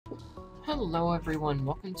Hello everyone,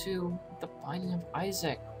 welcome to The Binding of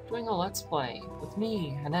Isaac, doing a Let's Play with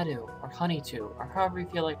me, Hnetu, or Hnetu, or however you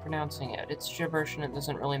feel like pronouncing it. It's gibberish and it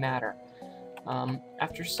doesn't really matter.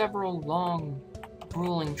 After several long,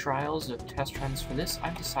 grueling trials of test runs for this,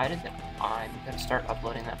 I've decided that I'm going to start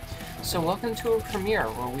uploading them. So welcome to a premiere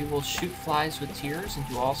where we will shoot flies with tears and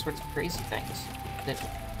do all sorts of crazy things that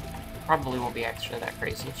probably won't be actually that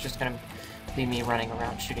crazy. It's just going to be me running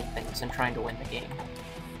around shooting things and trying to win the game.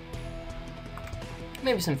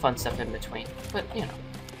 Maybe some fun stuff in between, but, you know,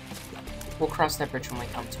 we'll cross that bridge when we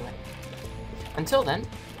come to it. Until then,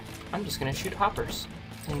 I'm just gonna shoot hoppers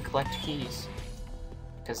and collect keys,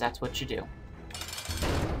 because that's what you do.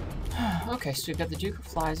 Okay, so we've got the Duke of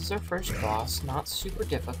Flies as our first boss. Not super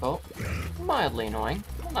difficult, mildly annoying,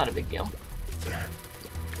 but not a big deal.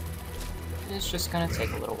 And it's just gonna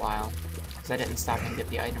take a little while, because I didn't stop and get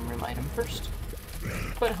the item room item first.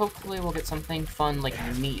 But hopefully we'll get something fun like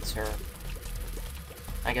meat, or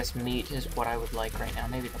I guess meat is what I would like right now,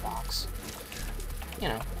 maybe the box. You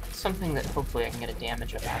know, something that hopefully I can get a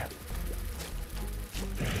damage up out of.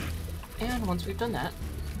 And once we've done that,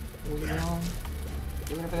 we will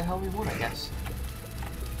do whatever the hell we want, I guess.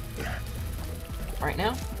 Right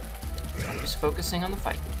now, I'm just focusing on the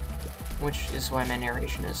fight, which is why my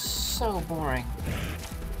narration is so boring.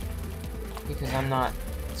 Because I'm not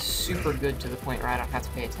super good to the point where I don't have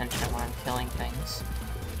to pay attention when I'm killing things.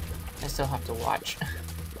 I still have to watch.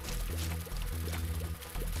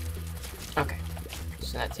 Okay,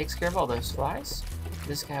 so that takes care of all those flies.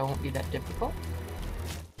 This guy won't be that difficult.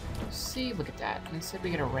 See, look at that. Instead we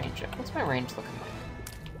get a range up. What's my range looking like?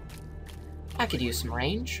 I could use some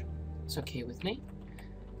range. It's okay with me.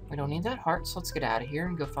 We don't need that heart, so let's get out of here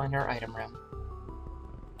and go find our item room.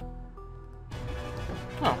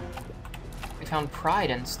 Oh. We found Pride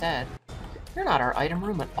instead. You're not our item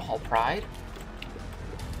room at all, Pride.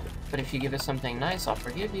 But if you give us something nice, I'll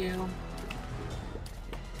forgive you.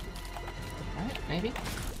 Alright, maybe?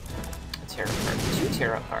 A tarot card. 2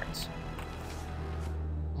 tarot cards.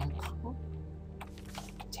 Okay.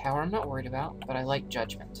 Tower I'm not worried about, but I like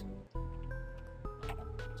Judgment.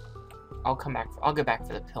 I'll go back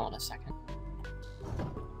for the pill in a second.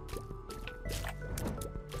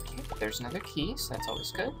 Okay, there's another key, so that's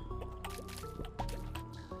always good.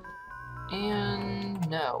 And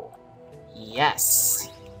no. Yes!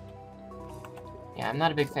 Yeah, I'm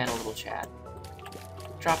not a big fan of Little Chad.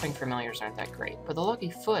 Dropping familiars aren't that great. But the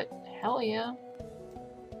Lucky Foot, hell yeah.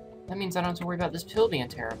 That means I don't have to worry about this pill being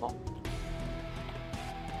terrible.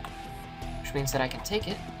 Which means that I can take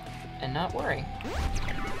it and not worry.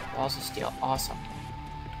 Balls of Steel, awesome.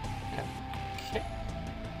 Okay.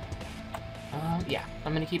 Yeah,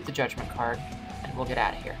 I'm gonna keep the Judgment card, and we'll get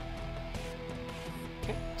out of here.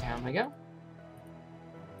 Okay, down we go.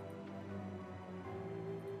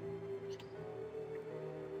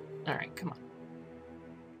 Alright, come on.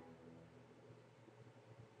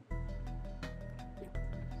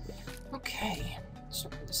 Okay, so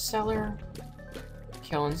for the cellar,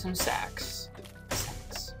 killing some sacks.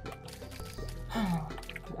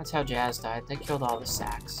 That's how Jazz died. They killed all the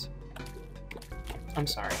sacks. I'm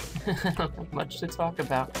sorry. I don't have much to talk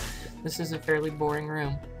about. This is a fairly boring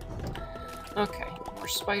room. Okay, more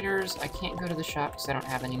spiders. I can't go to the shop because I don't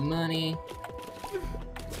have any money.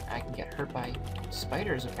 I can get hurt by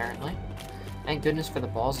spiders, apparently. Thank goodness for the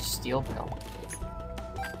Balls of Steel pill.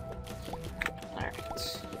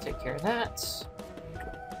 Alright, take care of that.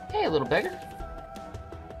 Hey, little beggar.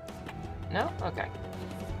 No? Okay.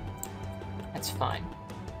 That's fine.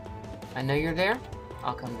 I know you're there.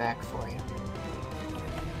 I'll come back for you.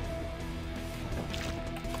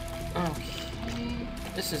 Okay.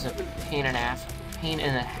 This is a pain in the ass. Pain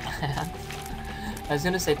in the half. I was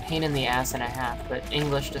gonna say pain in the ass and a half, but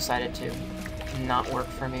English decided to not work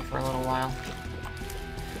for me for a little while.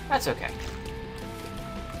 That's okay.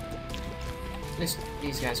 At least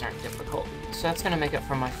these guys aren't difficult. So that's gonna make up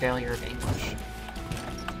for my failure of English.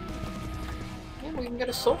 And we can get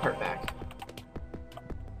a soul heart back.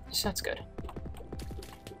 So that's good.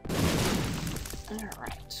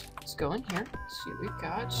 Alright. Let's go in here. See what we've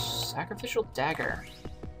got. Sacrificial dagger.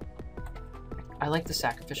 I like the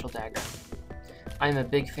sacrificial dagger. I'm a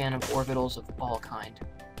big fan of orbitals of all kind.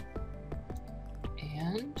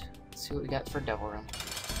 And let's see what we got for Devil Room.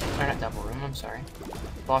 Or not Devil Room, I'm sorry.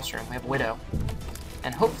 Boss Room. We have Widow.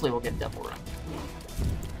 And hopefully we'll get Devil Room.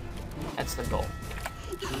 That's the goal.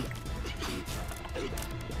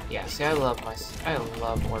 Yeah, see, I love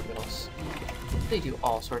orbitals. They do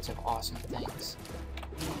all sorts of awesome things.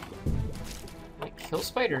 Like kill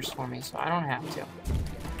spiders for me, so I don't have to.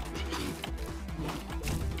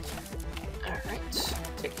 Alright,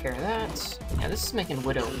 take care of that. Yeah, this is making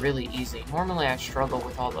Widow really easy. Normally I struggle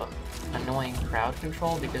with all the annoying crowd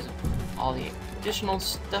control because of all the additional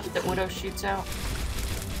stuff that Widow shoots out.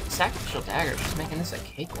 Sacrificial Dagger is just making this a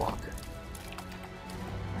cakewalk.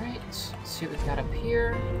 Alright, let's see what we've got up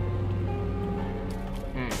here.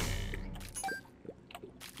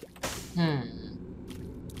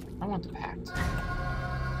 I want the Pact.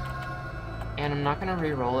 And I'm not going to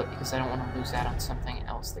re-roll it because I don't want to lose out on something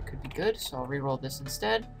else that could be good, so I'll re-roll this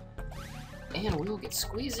instead. And we will get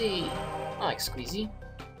Squeezy! I like Squeezy.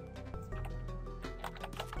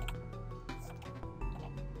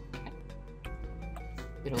 Okay.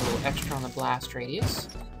 Get a little extra on the blast radius.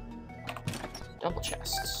 Double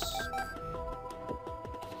chests.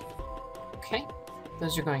 Okay,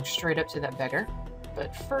 those are going straight up to that beggar.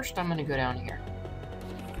 But first I'm going to go down here.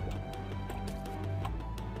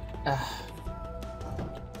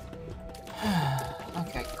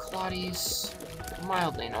 Okay, Claudi's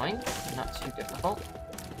mildly annoying, not too difficult.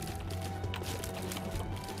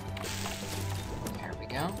 There we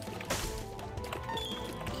go.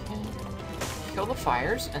 Okay. Kill the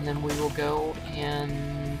fires, and then we will go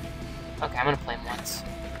and... Okay, I'm gonna play him once.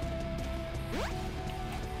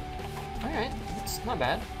 Alright, that's not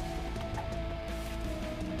bad.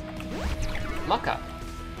 Luck up.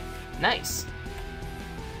 Nice.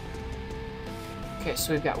 Okay,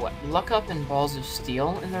 so we've got, what, Luck Up and Balls of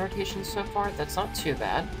Steel in the rotation so far? That's not too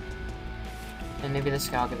bad. And maybe this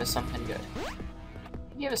guy will give us something good.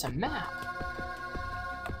 He gave us a map.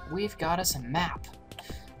 We've got us a map.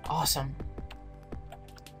 Awesome.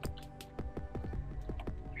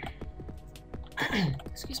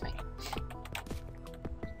 Excuse me.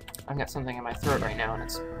 I've got something in my throat right now, and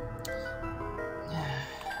it's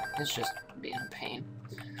just being a pain.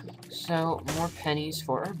 So, more pennies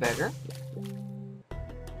for our beggar.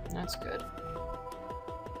 That's good.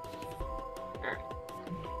 Alright.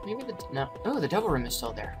 Maybe the... No. Oh, the double room is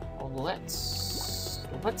still there. Well, let's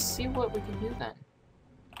see what we can do then.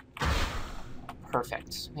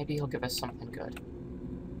 Perfect. Maybe he'll give us something good.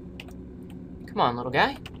 Come on, little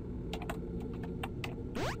guy.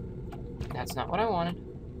 That's not what I wanted.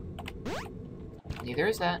 Neither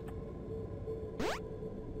is that.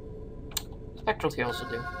 Spectral Tears will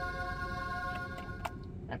do.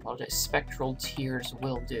 I apologize. Spectral Tears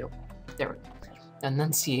will do. There we go.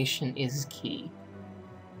 Enunciation is key.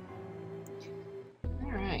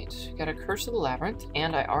 Alright. Got a Curse of the Labyrinth,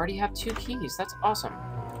 and I already have 2 keys. That's awesome.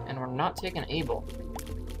 And we're not taking Able.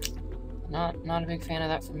 Not a big fan of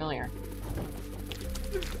that familiar.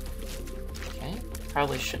 Okay.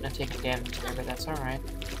 Probably shouldn't have taken damage there, but that's alright.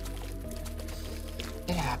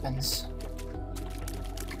 It happens.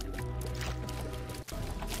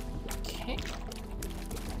 Okay.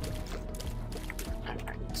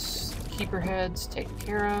 Alright. Keeper heads taken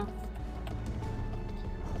care of.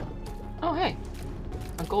 Oh, hey.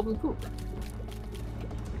 A golden poop.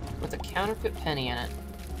 With a counterfeit penny in it.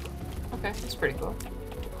 Okay, that's pretty cool.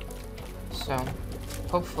 So,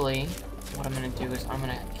 hopefully, what I'm going to do is I'm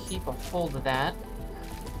going to keep a hold of that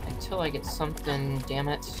until I get something... Damn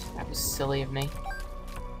it, that was silly of me.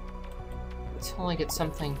 Until I get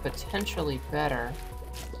something potentially better,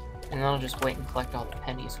 and then I'll just wait and collect all the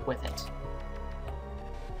pennies with it.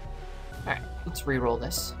 Alright, let's re-roll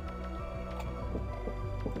this.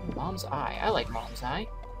 Mom's Eye. I like Mom's Eye.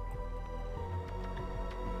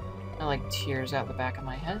 I like tears out the back of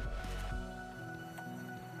my head.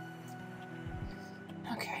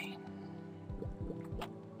 Okay.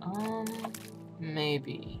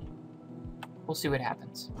 Maybe. We'll see what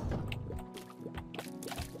happens.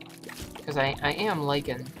 Because I am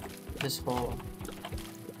liking this whole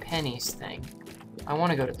pennies thing. I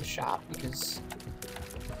want to go to the shop because,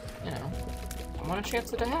 you know, I want a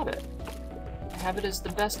chance to have it. Habit is the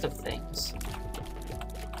best of things.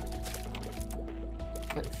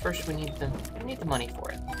 But first we need the money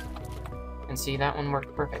for it. And see, that one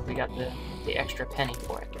worked perfect. We got the extra penny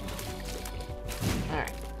for it.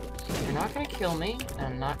 Alright. You're not gonna kill me, and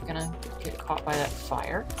I'm not gonna get caught by that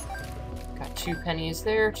fire. Got 2 pennies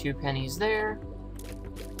there, 2 pennies there.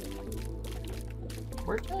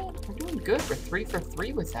 We're doing good. We're 3 for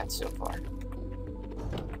 3 with that so far.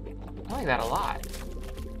 I like that a lot.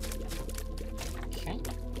 Okay.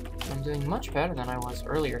 I'm doing much better than I was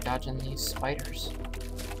earlier dodging these spiders.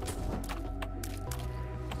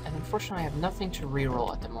 And unfortunately I have nothing to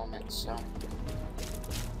reroll at the moment, so...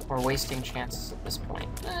 We're wasting chances at this point.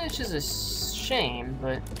 It's just a shame,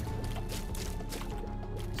 but...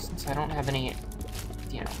 Since I don't have any,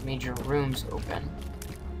 you know, major rooms open...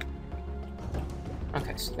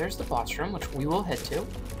 Okay, so there's the boss room, which we will head to.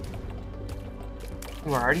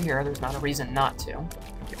 We're already here, there's not a reason not to.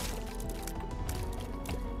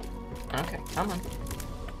 Come on.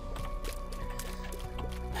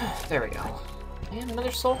 There we go. And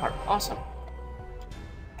another soul heart. Awesome.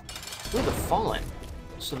 Ooh, the Fallen.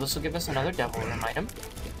 So this will give us another Devil Room item.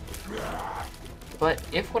 But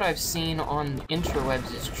if what I've seen on the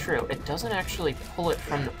interwebs is true, it doesn't actually pull it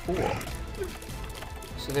from the pool.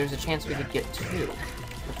 So there's a chance we could get two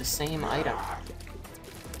with the same item,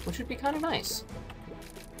 which would be kind of nice.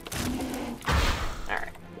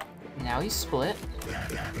 Alright. Now he's split.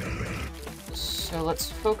 So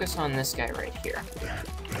let's focus on this guy right here.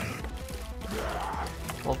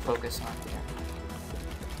 We'll focus on him.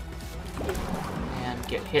 And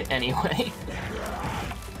get hit anyway.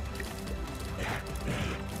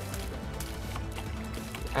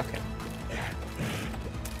 Okay.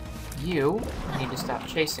 You need to stop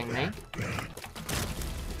chasing me.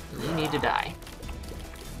 You need to die.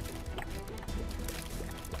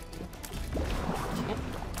 Okay.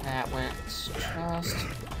 That went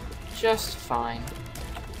just fine.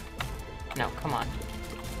 No, come on.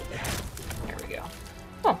 There we go.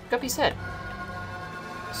 Oh, Guppy's head.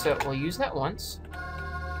 So we'll use that once.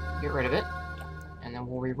 Get rid of it. And then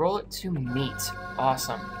we'll re-roll it to meat.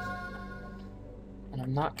 Awesome. And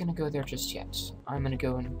I'm not gonna go there just yet. I'm gonna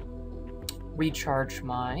go and recharge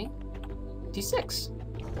my D6.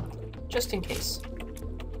 Just in case.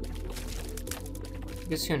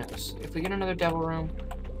 Because who knows? If we get another Devil Room,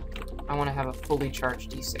 I want to have a fully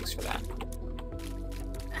charged D6 for that.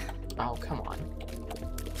 Oh, come on.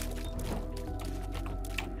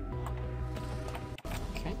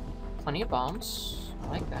 Okay, plenty of bombs. I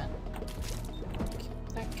like that.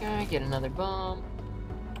 Kill that guy, get another bomb.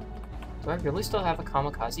 Do I really still have a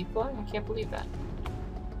kamikaze fly? I can't believe that.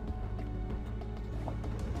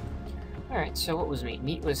 Alright, so what was meat?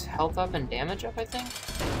 Meat was health up and damage up, I think?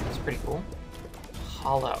 That's pretty cool.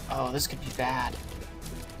 Hollow. Oh, this could be bad.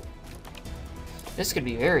 This could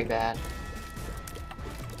be very bad.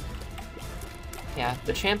 Yeah,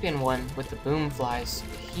 the champion one with the boom flies,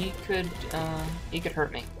 he could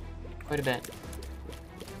hurt me quite a bit.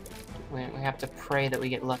 We have to pray that we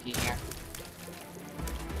get lucky here.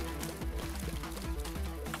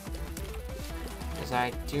 Because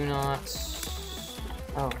I do not...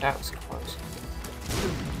 Oh, that was close.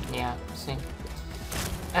 Yeah, see?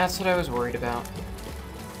 That's what I was worried about.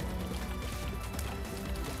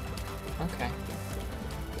 Okay.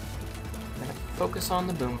 I'm gonna focus on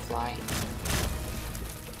the boomfly.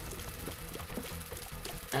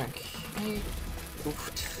 Okay.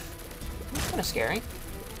 Oof. That's kind of scary.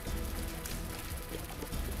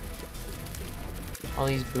 All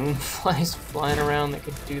these boomflies flying around that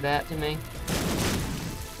could do that to me.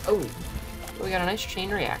 Oh! We got a nice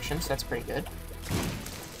chain reaction, so that's pretty good.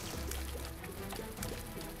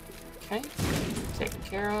 Okay. Taken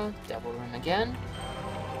care of. Devil Room again.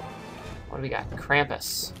 What do we got?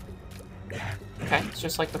 Krampus. Okay, it's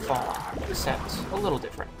just like the Fallen, except a little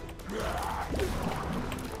different.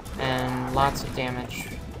 And lots of damage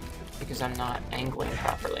because I'm not angling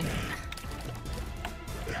properly.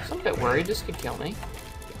 So I'm a bit worried this could kill me.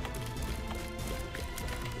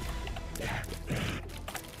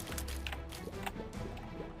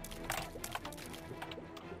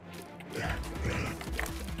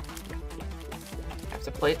 Have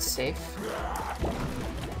to play it safe.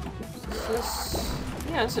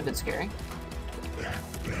 Yeah, this is a bit scary.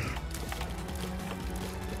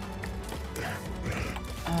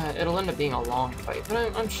 It'll end up being a long fight,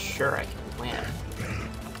 but I'm sure I can win.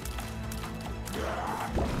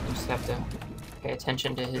 Just have to pay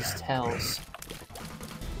attention to his tells.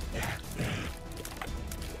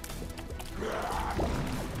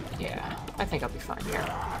 Yeah, I think I'll be fine here.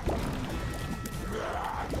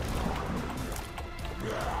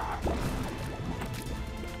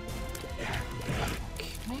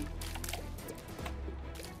 Okay.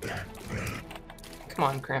 Come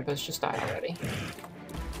on, Krampus, just die already.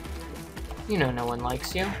 You know no one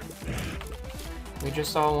likes you. We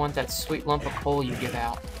just all want that sweet lump of coal you give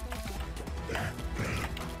out.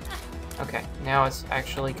 Okay, now it's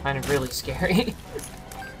actually kind of really scary.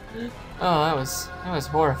 Oh, that was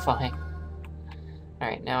horrifying.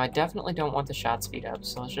 Alright, now I definitely don't want the shot speed up,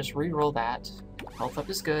 so let's just re-roll that. Health up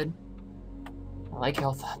is good. I like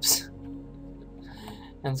health ups.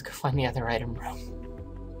 And let's go find the other item room.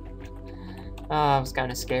 Oh, it was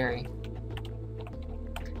kind of scary.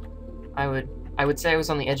 I would say I was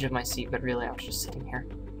on the edge of my seat, but really I was just sitting here.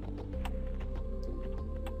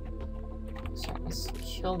 So let's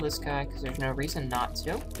kill this guy, because there's no reason not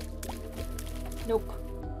to. Nope.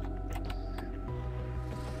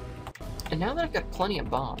 And now that I've got plenty of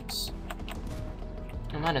bombs,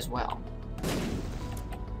 I might as well.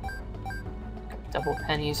 Got double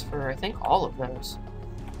pennies for, I think, all of those.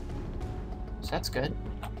 That's good.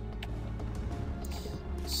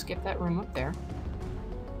 Skip that room up there.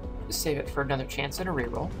 Save it for another chance at a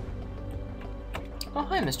reroll. Oh,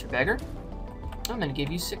 hi, Mr. Beggar. I'm gonna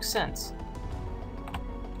give you 6 cents.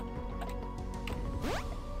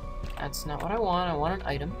 That's not what I want. I want an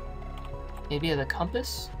item. Maybe the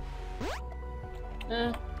compass?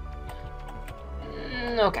 Okay.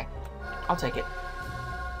 I'll take it.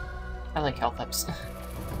 I like health ups.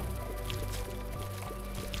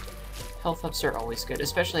 Health ups are always good,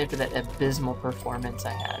 especially after that abysmal performance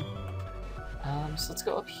I had. So let's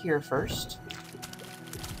go up here first.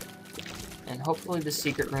 And hopefully the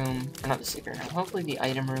secret room, or not the secret room, hopefully the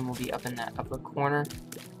item room will be up in that upper corner.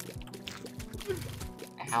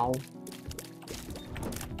 Ow.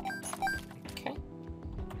 Okay.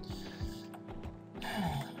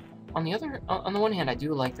 On the one hand, I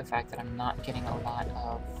do like the fact that I'm not getting a lot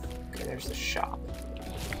of... Okay, there's the shop.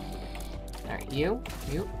 Alright, you,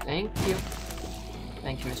 thank you.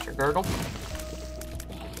 Thank you, Mr. Gurgle.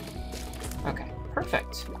 Okay,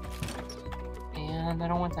 perfect. And I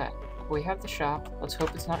don't want that. We have the shop. Let's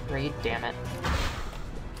hope it's not greed, damn it.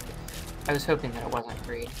 I was hoping that it wasn't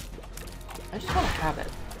greed. I just want to have it.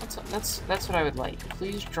 That's what I would like.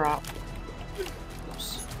 Please drop...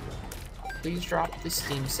 Oops. Please drop the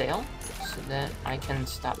Steam sale so that I can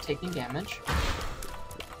stop taking damage.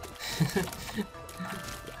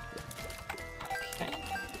 Okay.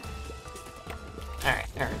 Alright,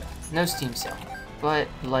 there we go. No Steam sale, but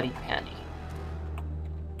Bloody Penny.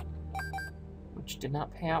 Which did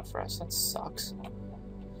not pay out for us. That sucks.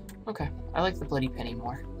 Okay, I like the Bloody Penny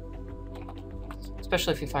more.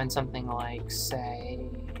 Especially if you find something like, say...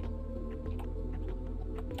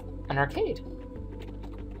 an arcade.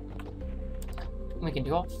 We can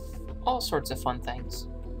do all sorts of fun things.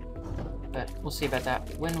 But we'll see about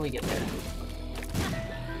that when we get there.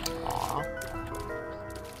 Aww.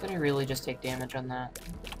 Did I really just take damage on that?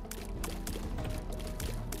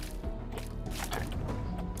 Alright.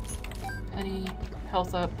 Penny,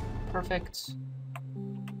 health up, perfect.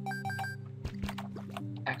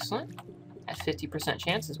 Excellent. That 50%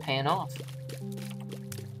 chance is paying off.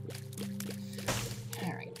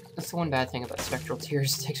 Alright. That's the one bad thing about Spectral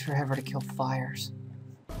Tears. It takes forever to kill fires.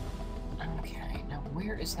 Okay, now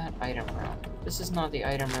where is that item room? This is not the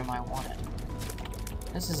item room I wanted.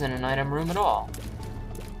 This isn't an item room at all.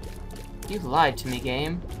 You lied to me,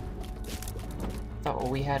 game. Thought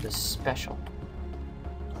what we had was special.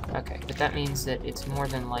 Okay, but that means that it's more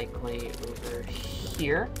than likely over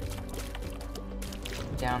here.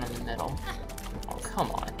 Down in the middle. Oh,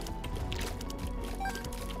 come on.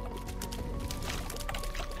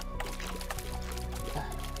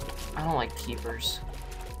 I don't like keepers.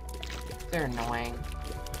 They're annoying.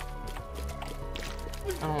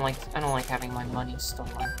 I don't like having my money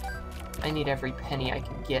stolen. I need every penny I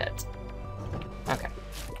can get. Okay.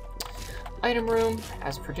 Item room,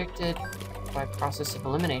 as predicted by process of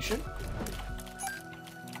elimination.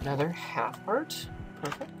 Another half heart.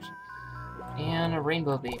 Perfect. And a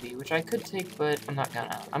rainbow baby, which I could take, but I'm not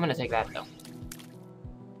gonna. I'm gonna take that, though.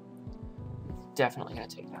 Definitely gonna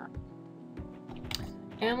take that.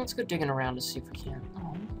 And let's go digging around to see if we can.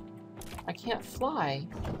 Oh, I can't fly.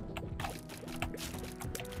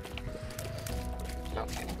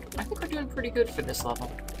 Okay. I think we're doing pretty good for this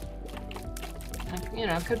level. You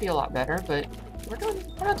know, it could be a lot better, but we're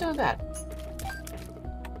not doing bad.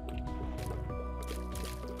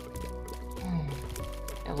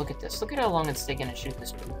 Yeah, look at this. Look at how long it's taking to shoot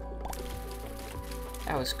this poop.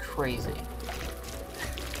 That was crazy.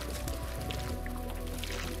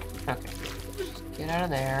 Okay. Just get out of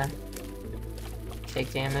there.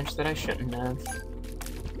 Take damage that I shouldn't have.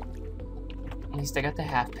 At least I got the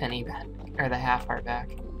half penny back, or the half heart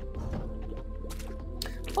back.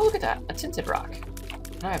 Oh, look at that. A tinted rock.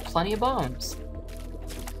 And I have plenty of bombs.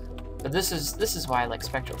 But this is why I like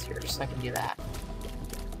Spectral Tears, so I can do that.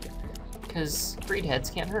 Because greed heads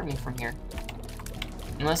can't hurt me from here.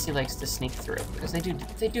 Unless he likes to sneak through, because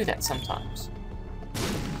they do that sometimes.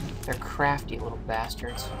 They're crafty little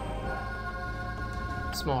bastards.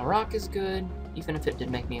 Small rock is good, even if it did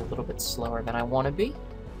make me a little bit slower than I want to be.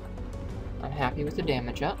 I'm happy with the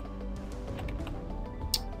damage up.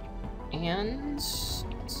 And let's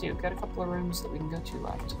see, we've got a couple of rooms that we can go to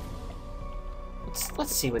left.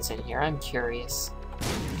 Let's see what's in here. I'm curious.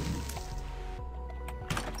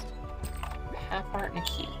 Half heart and a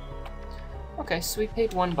key. Okay, so we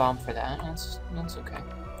paid 1 bomb for that. That's okay.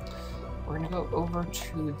 We're gonna go over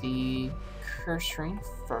to the curse ring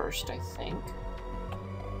first, I think,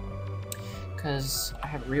 because I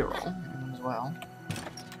have reroll as well.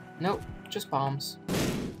 Nope, just bombs.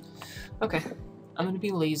 Okay. I'm gonna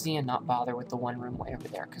be lazy and not bother with the one room way over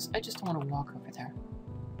there, because I just don't want to walk over there.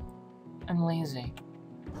 I'm lazy.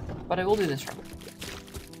 But I will do this room.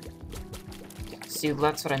 See,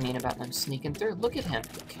 that's what I mean about them sneaking through. Look at him.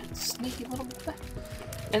 Sneaky little...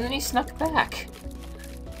 And then he snuck back.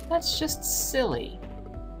 That's just silly.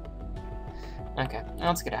 Okay, now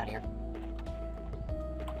let's get out of here.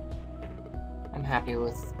 I'm happy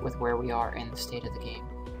with where we are in the state of the game.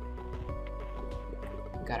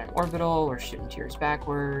 We've got an orbital, we're shooting tiers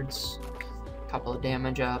backwards, a couple of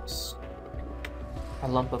damage ups, a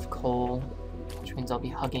lump of coal, which means I'll be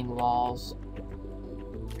hugging walls.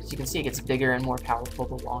 As you can see, it gets bigger and more powerful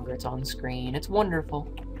the longer it's on screen. It's wonderful.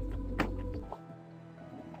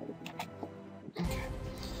 Okay.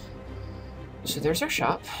 So there's our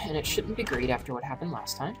shop, and it shouldn't be great after what happened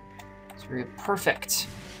last time. So we're perfect.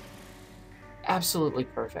 Absolutely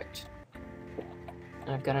perfect.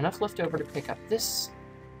 And I've got enough left over to pick up this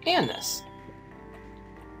and this.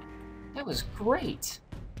 That was great.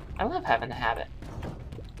 I love having the habit.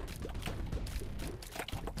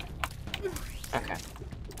 Okay.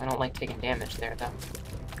 I don't like taking damage there, though.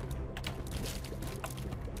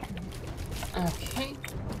 Okay.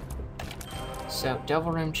 So,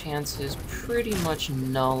 Devil Room chance is pretty much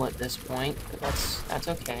null at this point, but that's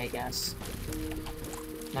okay, I guess.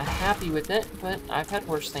 Not happy with it, but I've had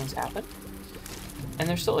worse things happen. And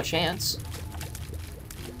there's still a chance.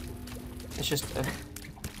 It's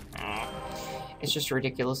just a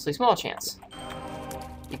ridiculously small chance.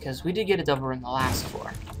 Because we did get a double room the last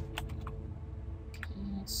floor.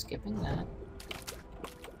 Okay, skipping that.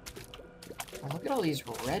 Oh, look at all these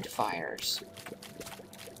red fires.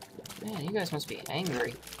 Man, you guys must be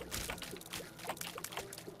angry.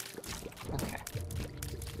 Okay.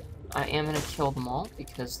 I am going to kill them all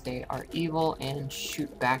because they are evil and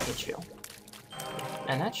shoot back at you.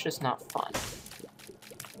 And that's just not fun.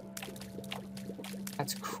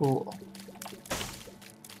 That's cool.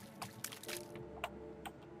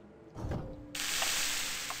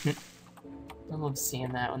 I love seeing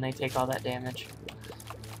that when they take all that damage.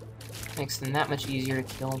 Makes them that much easier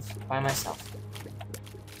to kill by myself.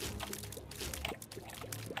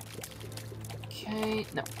 Okay,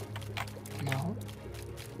 no. No.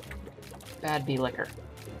 Bad bee liquor.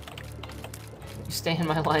 You stay in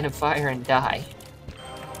my line of fire and die.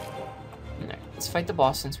 Alright, let's fight the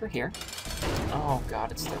boss since we're here. Oh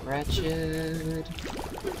god, it's the wretched.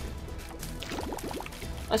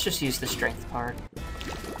 Let's just use the strength part.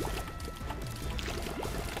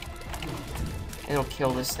 It'll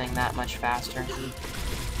kill this thing that much faster.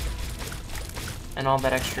 And all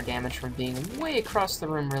that extra damage from being way across the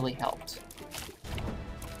room really helped.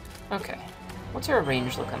 Okay, what's our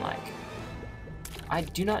range looking like? I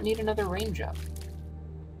do not need another range up.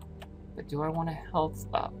 But do I want a health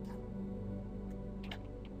up?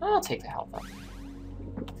 I'll take the health up.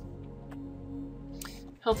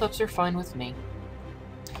 Health ups are fine with me.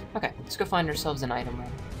 Okay, let's go find ourselves an item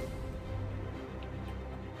room.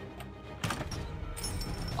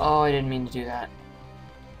 Oh, I didn't mean to do that.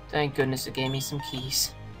 Thank goodness it gave me some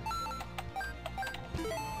keys.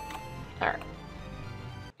 Alright.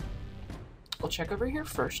 We'll check over here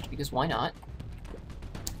first, because why not?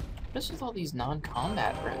 What is with all these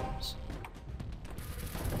non-combat rooms?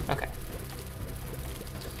 Okay.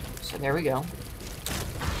 So there we go.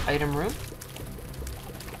 Item room.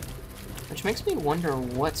 Which makes me wonder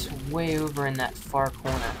what's way over in that far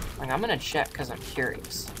corner. Like, I'm gonna check because I'm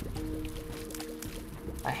curious.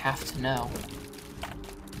 I have to know.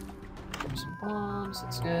 There's some bombs,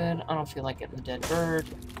 that's good. I don't feel like getting the dead bird.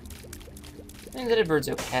 I think the dead bird's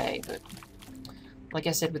okay, but like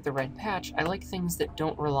I said with the red patch, I like things that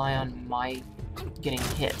don't rely on my getting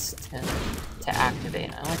hits to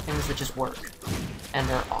activate. I like things that just work and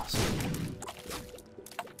are awesome.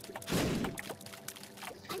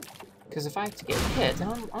 Because if I have to get hit,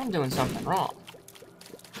 then I'm doing something wrong.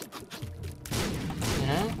 You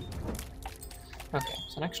know? Okay,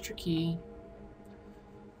 so an extra key.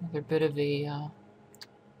 Another bit of a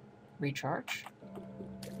recharge.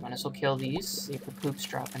 Might as well kill these, see if the poops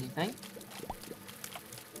drop anything.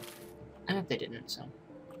 And they didn't, so.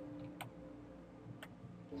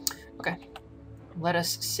 Okay. Let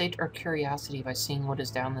us sate our curiosity by seeing what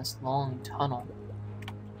is down this long tunnel.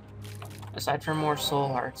 Aside from more soul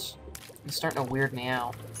hearts, it's starting to weird me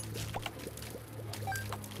out.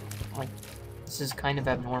 Like, this is kind of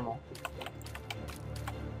abnormal.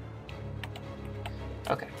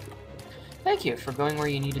 Okay. Thank you for going where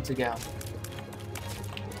you needed to go.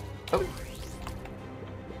 Oh.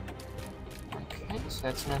 Okay, so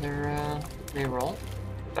that's another reroll.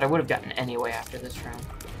 But I would have gotten anyway after this round.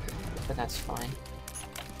 But that's fine.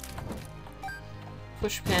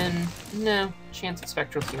 Push pin. No. Chance at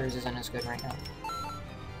Spectral Tears isn't as good right now.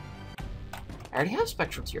 I already have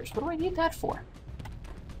Spectral Tears. What do I need that for?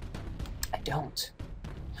 I don't.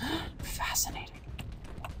 Fascinating.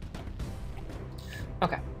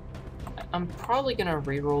 Okay. I'm probably gonna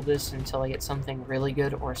reroll this until I get something really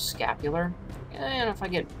good or scapular. And if I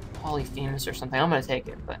get Polyphemus or something, I'm gonna take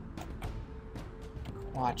it, but...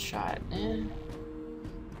 Quad Shot.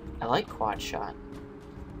 I like Quad Shot.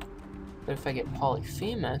 But if I get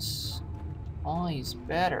Polyphemus, Poly's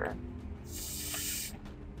better.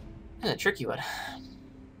 That's a tricky one.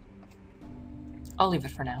 I'll leave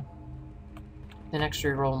it for now. The next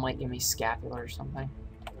reroll might give me Scapular or something.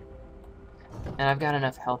 And I've got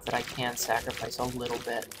enough health that I can sacrifice a little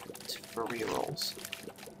bit for rerolls.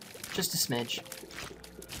 Just a smidge.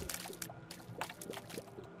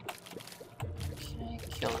 Okay,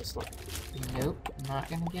 kill this little... Nope, not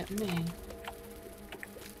gonna get me.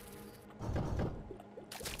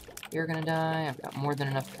 You're gonna die. I've got more than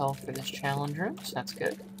enough health for this challenge room, so that's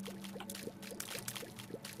good.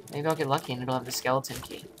 Maybe I'll get lucky and it'll have the skeleton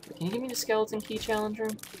key. Can you give me the skeleton key challenge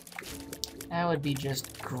room? That would be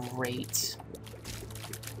just great.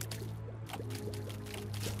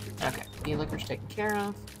 Okay, bee liquor's taken care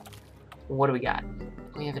of. What do we got?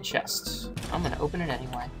 We have a chest. I'm gonna open it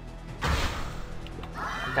anyway.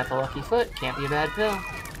 I've got the lucky foot. Can't be a bad pill.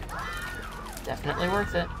 Definitely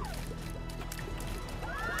worth it.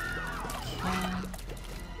 Okay.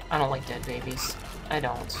 I don't like dead babies. I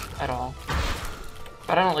don't at all.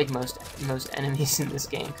 But I don't like most enemies in this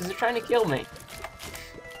game because they're trying to kill me.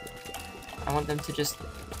 I want them to just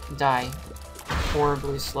die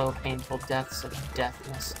horribly slow, painful deaths of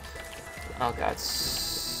deathness. Oh god,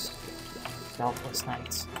 selfless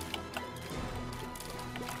knights.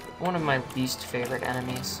 One of my least favorite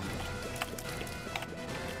enemies.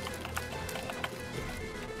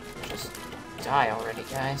 Just die already,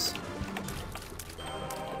 guys.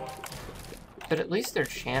 But at least they're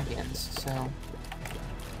champions, so...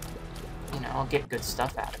 You know, I'll get good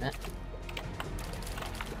stuff out of it.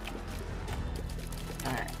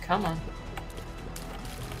 Alright, come on.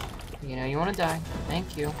 You know you want to die.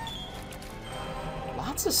 Thank you.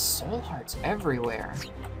 Lots of soul hearts everywhere.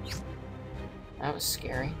 That was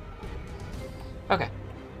scary. Okay.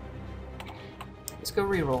 Let's go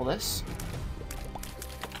re-roll this.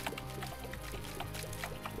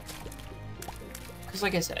 Because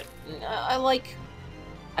like I said, I like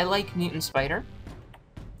Mutant Spider.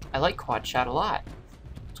 I like Quad Shot a lot.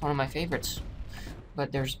 It's one of my favorites.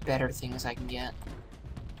 But there's better things I can get.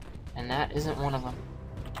 And that isn't one of them.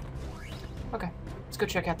 Okay, let's go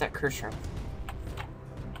check out that curse room.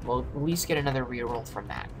 We'll at least get another reroll from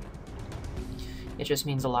that. It just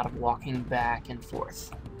means a lot of walking back and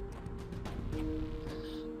forth.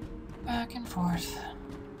 Back and forth.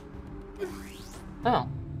 Oh,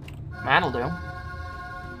 that'll do.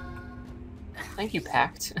 Thank you,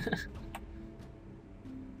 Pact.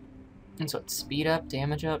 And so it's speed up,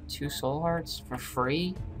 damage up, 2 soul hearts for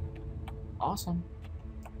free. Awesome.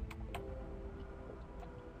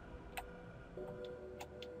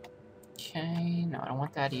 Okay, no, I don't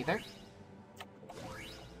want that either.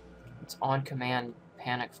 It's on command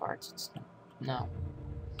panic farts. It's no.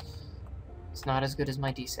 It's not as good as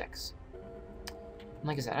my D6. And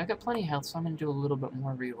like I said, I've got plenty of health, so I'm gonna do a little bit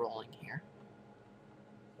more re-rolling here.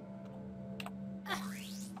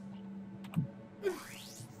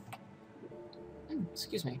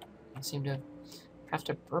 Excuse me. I seem to have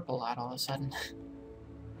to burp a lot all of a sudden.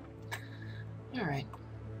 Alright.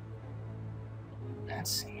 Let's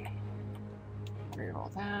see.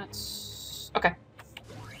 Reroll that. Okay.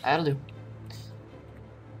 That'll do.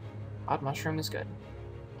 Odd Mushroom is good.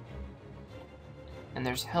 And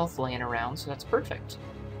there's health laying around, so that's perfect.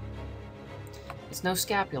 It's no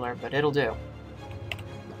scapular, but it'll do.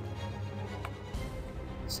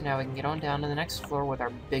 So now we can get on down to the next floor with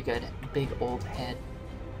our big old head.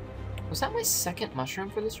 Was that my second mushroom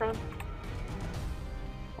for this run?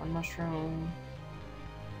 One mushroom...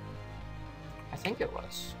 I think it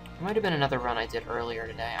was. It might have been another run I did earlier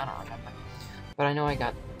today, I don't remember. But I know I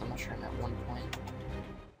got the mushroom at one point.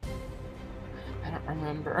 I don't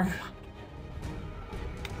remember.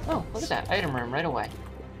 Oh, look at that, item room right away.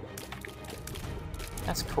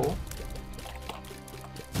 That's cool.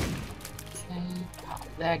 Okay, pop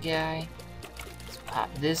that guy. Let's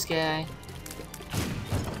pop this guy.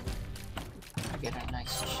 I get a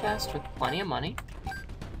nice chest with plenty of money.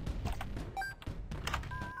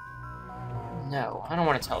 No, I don't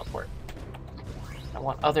want to teleport. I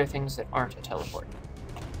want other things that aren't a teleport.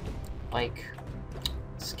 Like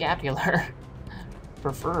scapular,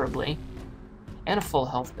 preferably, and a full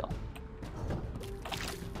health bill.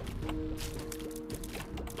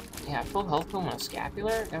 Yeah, full health pool and a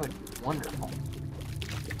scapular? That would be wonderful.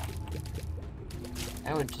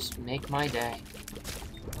 That would just make my day.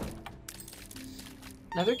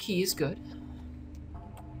 Another key is good.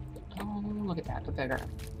 Oh, look at that, a beggar.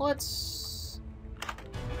 Let's...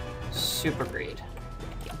 Super greed.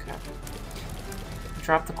 Okay.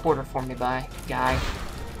 Drop the quarter for me, bye, guy.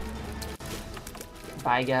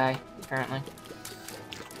 Bye, guy, apparently.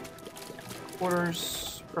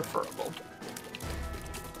 Quarters preferable.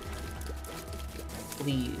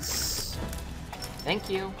 Please. Thank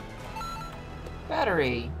you.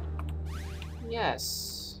 Battery.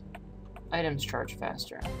 Yes. Items charge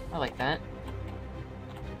faster. I like that.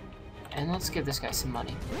 And let's give this guy some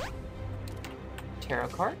money. Tarot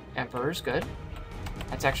card. Emperor's good.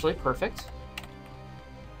 That's actually perfect.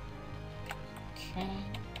 Okay.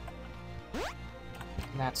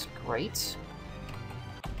 That's great.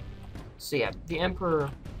 So yeah, the Emperor,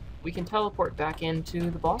 we can teleport back into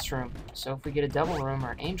the boss room. So if we get a double room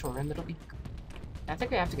or an angel room, it'll be... I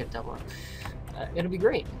think we have to get a double room. It'll be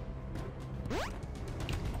great.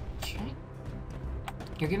 Okay.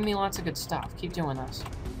 You're giving me lots of good stuff. Keep doing this.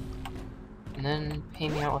 And then pay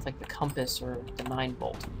me out with, like, the compass or the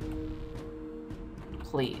 9-volt.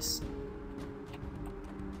 Please.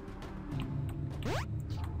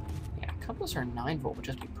 Yeah, compass or 9-volt would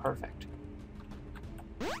just be perfect.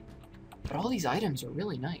 But all these items are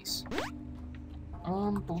really nice.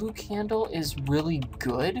 Blue candle is really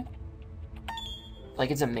good.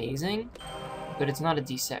 Like, it's amazing. But it's not a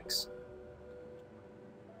D6.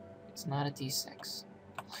 It's not a D6. So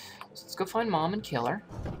let's go find Mom and kill her.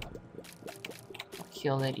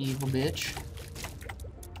 Kill that evil bitch.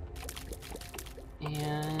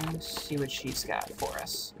 And see what she's got for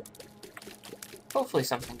us. Hopefully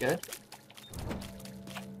something good.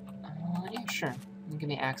 Yeah, sure. Give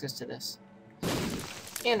me access to this.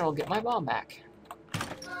 And I'll get my bomb back.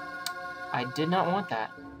 I did not want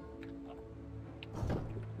that.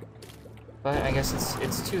 But I guess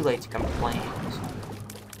it's too late to complain. So.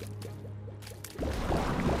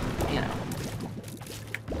 You know.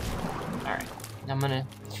 Alright. I'm gonna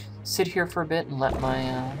sit here for a bit and let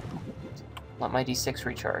my D6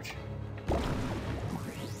 recharge.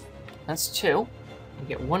 That's 2. We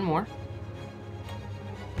get 1 more.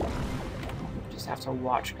 Just have to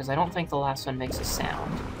watch, because I don't think the last one makes a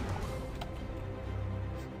sound.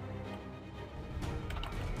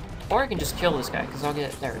 Or I can just kill this guy, because I'll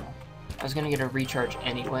get... There we go. I was gonna get a recharge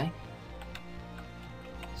anyway.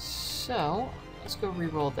 So, let's go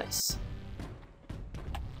re-roll this.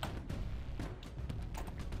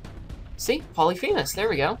 See? Polyphemus, there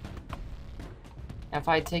we go. Now, if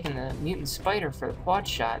I had taken the mutant spider for the quad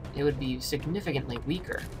shot, it would be significantly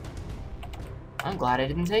weaker. I'm glad I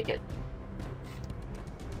didn't take it.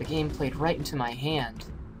 The game played right into my hand.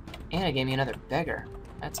 And it gave me another beggar.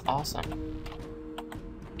 That's awesome.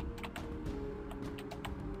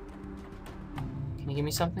 Can you give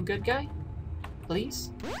me something good, guy?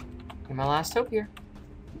 Please? You're my last hope here.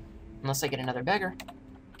 Unless I get another beggar.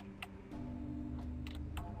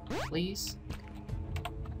 Please?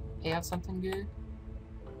 Pay out something good?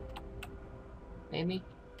 Maybe?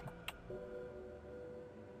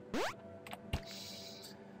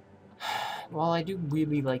 While I do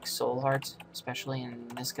really like soul hearts, especially in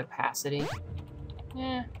this capacity,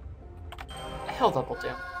 a health up will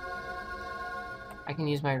do. I can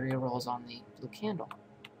use my rerolls on the blue candle.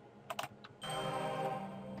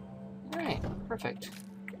 Alright, perfect.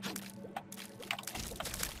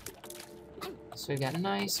 So we got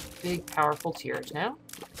nice, big, powerful tears now.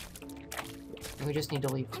 And we just need to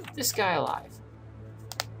leave this guy alive.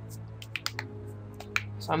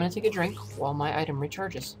 So I'm going to take a drink while my item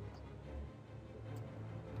recharges.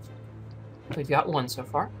 We've got 1 so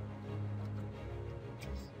far.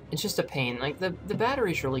 It's just a pain. Like, the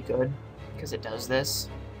battery's really good because it does this.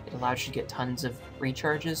 It allows you to get tons of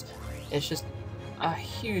recharges. It's just a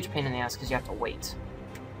huge pain in the ass because you have to wait.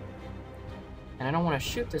 And I don't want to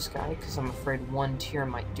shoot this guy because I'm afraid 1 tear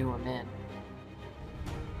might do him in.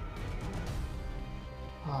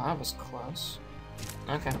 Oh, that was close.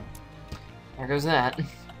 Okay. There goes that.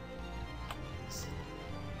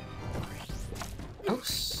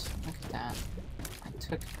 Oops. Look at that. I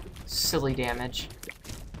took silly damage.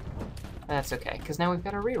 That's okay, because now we've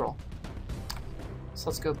got a reroll. So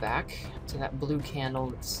let's go back to that blue candle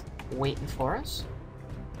that's waiting for us.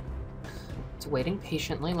 It's waiting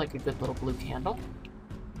patiently like a good little blue candle.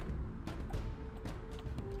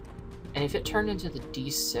 And if it turned into the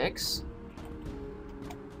D6,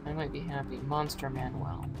 I might be happy. Monster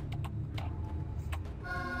Manuel.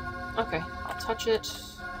 Okay, I'll touch it.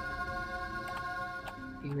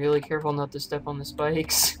 Be really careful not to step on the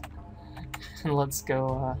spikes. And let's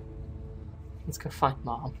go Let's go find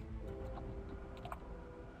Mom.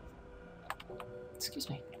 Excuse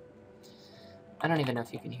me. I don't even know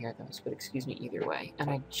if you can hear those, but excuse me either way. And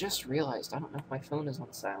I just realized, I don't know if my phone is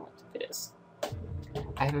on silent. It is.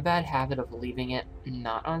 I have a bad habit of leaving it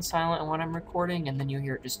not on silent when I'm recording, and then you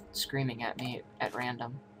hear it just screaming at me at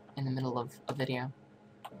random in the middle of a video.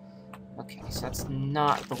 Okay, so that's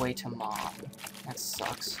not the way to Mom. That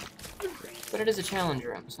sucks. But it is a challenge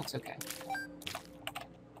room, so that's okay.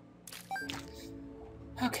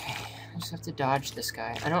 Okay, I just have to dodge this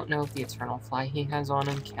guy. I don't know if the Eternal Fly he has on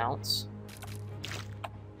him counts.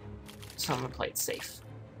 So I'm gonna play it safe.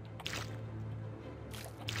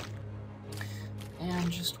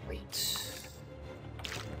 And just wait.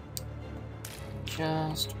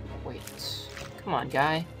 Just wait. Come on,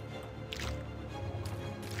 guy.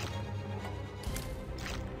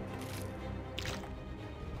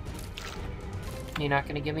 You're not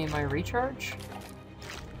gonna give me my recharge?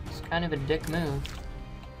 It's kind of a dick move.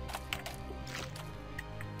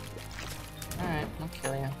 Alright, I'll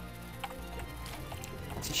kill you.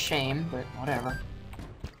 It's a shame, but whatever.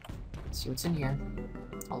 Let's see what's in here.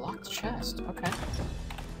 A locked chest, okay.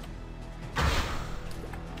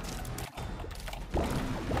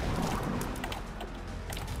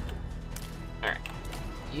 Alright.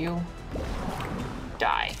 You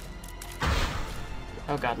die.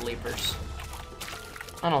 Oh god, leapers.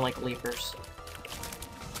 I don't like leapers.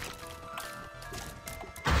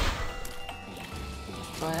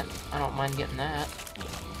 But I don't mind getting that.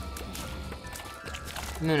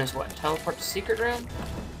 The moon is what? Teleport to secret room?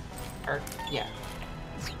 Or, yeah.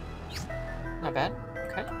 Not bad.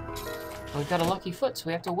 Okay. We've got a lucky foot, so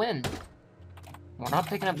we have to win. We're not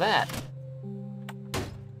picking up that.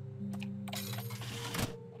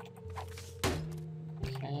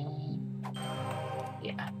 Okay.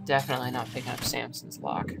 Yeah, definitely not picking up Samson's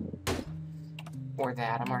lock. Or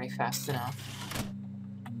that, I'm already fast enough.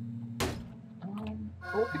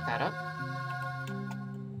 We'll pick that up.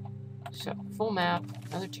 So, full map,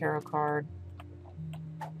 another tarot card.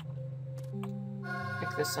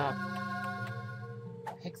 Pick this up.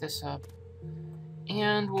 Pick this up.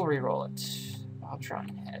 And we'll re-roll it.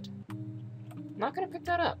 Bobtron head. I'm not gonna pick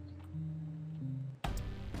that up.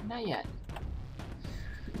 Not yet.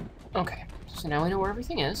 Okay, so now we know where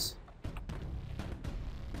everything is.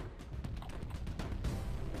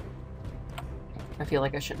 I feel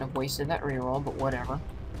like I shouldn't have wasted that reroll, but whatever.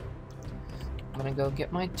 I'm gonna go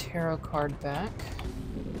get my tarot card back.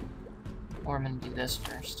 Or I'm gonna do this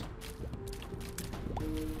first.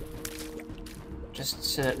 Just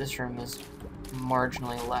so that this room is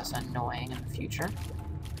marginally less annoying in the future.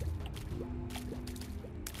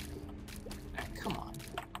 Alright, come on.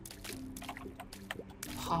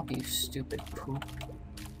 Pop, you stupid poop.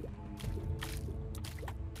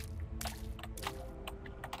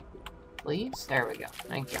 Please? There we go.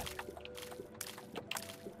 Thank you.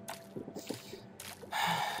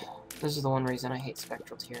 This is the one reason I hate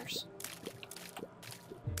Spectral Tears.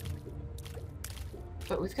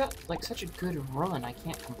 But we've got, like, such a good run, I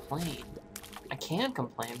can't complain. I can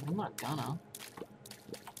complain, but I'm not gonna.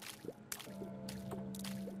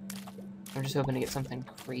 I'm just hoping to get something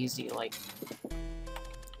crazy, like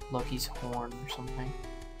Loki's horn or something.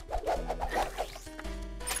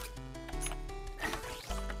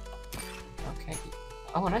 Okay.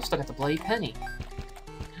 Oh, and I still got the bloody penny.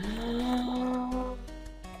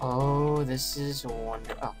 Oh, this is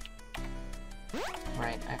wonderful. Oh.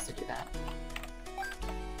 Right, I have to do that.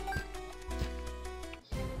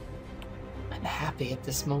 I'm happy at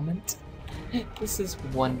this moment. This is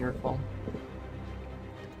wonderful.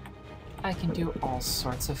 I can do all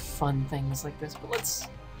sorts of fun things like this, but let's...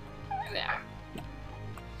 Yeah.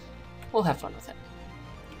 We'll have fun with it.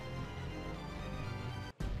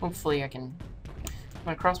 Hopefully I can... I'm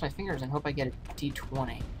gonna cross my fingers and hope I get a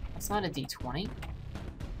D20. That's not a D20.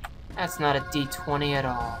 That's not a D20 at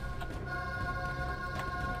all.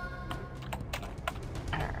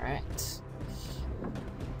 Alright.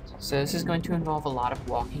 So this is going to involve a lot of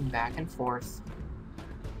walking back and forth.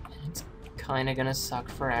 And it's kinda gonna suck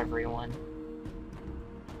for everyone.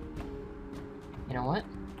 You know what?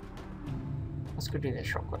 Let's go do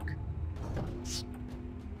this real quick.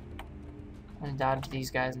 I'm gonna dodge these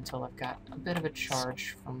guys until I've got a bit of a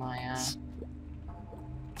charge for my,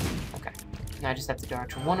 Okay. Now I just have to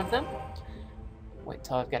dodge one of them. Wait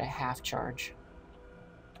till I've got a half charge.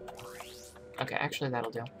 Okay, actually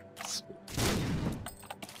that'll do.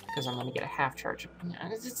 Because I'm gonna get a half charge.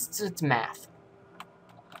 It's math.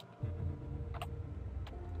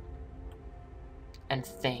 And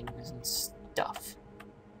things and stuff.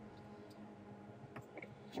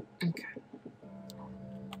 Okay.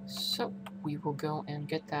 So, we will go and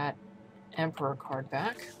get that Emperor card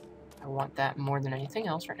back. I want that more than anything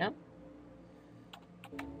else right now.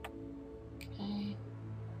 Okay.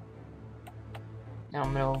 Now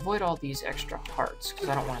I'm going to avoid all these extra hearts, because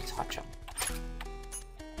I don't want to touch them.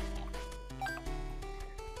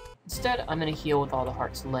 Instead, I'm going to heal with all the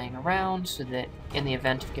hearts laying around, so that in the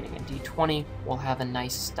event of getting a d20, we'll have a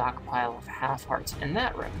nice stockpile of half hearts in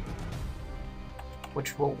that room,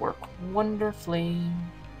 which will work wonderfully.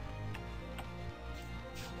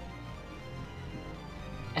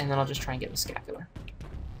 And then I'll just try and get the scapular.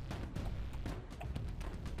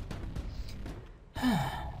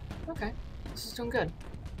 Okay, this is doing good.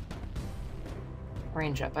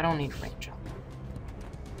 Range up. I don't need range up.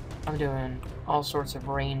 I'm doing all sorts of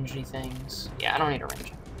rangey things. Yeah, I don't need a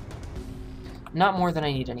range up. Not more than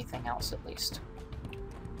I need anything else, at least.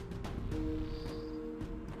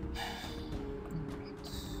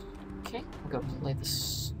 Okay, I'll go play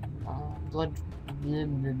this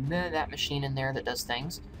that machine in there that does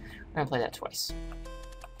things. I'm gonna play that twice.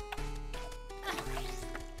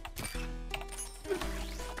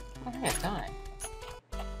 Oh, I got dime.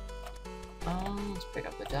 Let's pick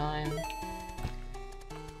up the dime.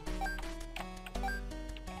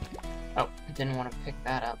 Oh, I didn't want to pick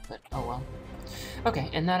that up, but oh well. Okay,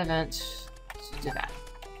 in that event, let's do that.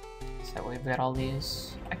 So that way we've got all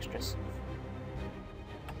these extras.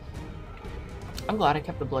 I'm glad I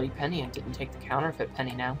kept the bloody penny and didn't take the counterfeit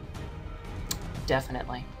penny now.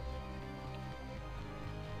 Definitely.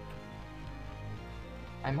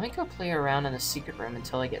 I might go play around in the secret room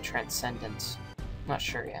until I get Transcendence. Not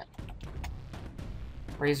sure yet.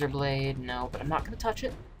 Razor Blade, no, but I'm not going to touch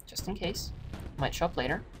it, just in case. Might show up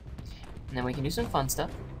later. And then we can do some fun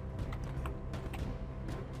stuff.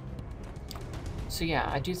 So yeah,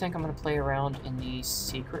 I do think I'm going to play around in the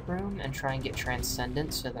secret room and try and get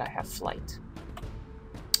Transcendence so that I have flight.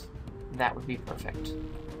 That would be perfect.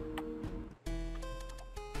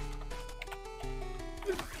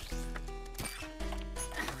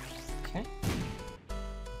 Okay.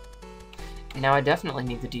 Now I definitely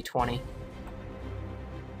need the D20.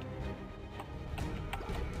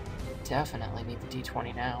 Definitely need the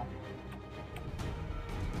D20 now.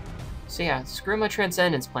 So yeah, screw my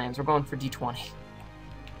Transcendence plans. We're going for D20.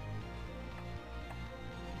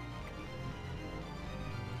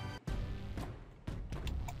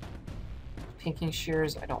 Pinking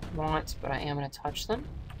shears I don't want, but I am going to touch them.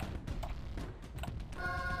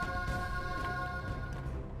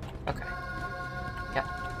 Okay. Yep.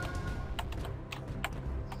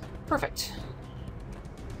 Perfect.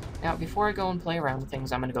 Now, before I go and play around with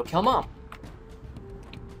things, I'm going to go kill Mom.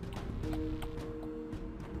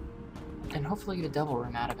 And hopefully get a double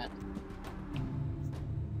room out of it.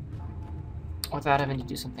 Without having to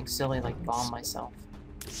do something silly like bomb myself.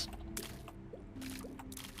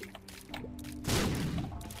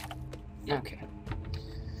 Okay.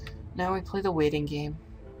 Now we play the waiting game.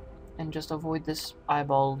 And just avoid this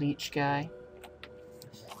eyeball leech guy.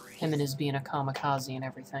 Him and his being a kamikaze and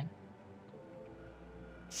everything.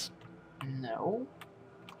 No.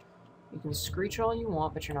 You can screech all you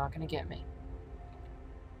want, but you're not going to get me.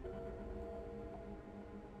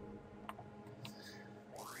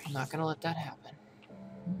 I'm not going to let that happen.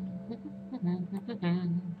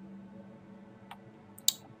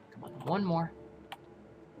 Come on, one more.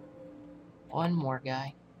 One more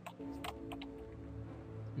guy.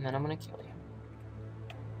 And then I'm going to kill you.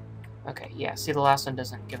 Okay, yeah, see, the last one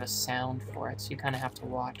doesn't give us sound for it, so you kind of have to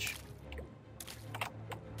watch.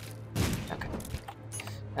 Okay.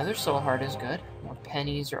 Another soul heart is good. More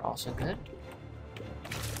pennies are also good.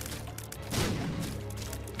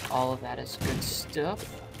 All of that is good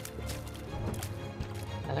stuff.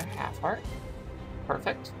 Another half heart.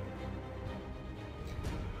 Perfect.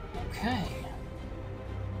 Okay.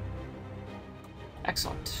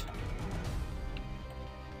 Excellent.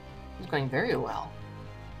 It's going very well.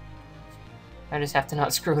 I just have to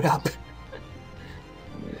not screw it up.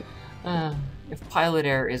 If pilot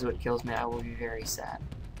error is what kills me, I will be very sad.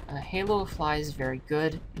 Halo of Fly is very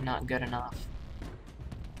good, not good enough.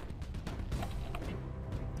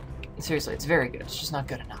 Seriously, it's very good, it's just not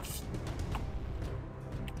good enough.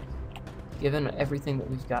 Given everything that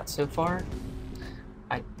we've got so far,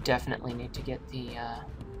 I definitely need to get the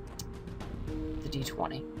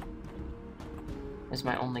D20. Is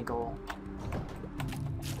my only goal.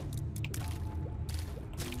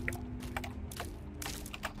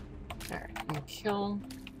 Alright, I'm gonna kill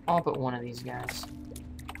all but one of these guys.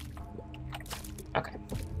 Okay.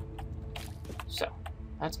 So,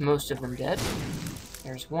 that's most of them dead.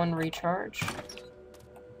 There's one recharge.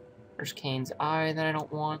 There's Kane's eye that I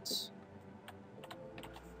don't want.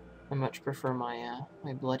 I much prefer my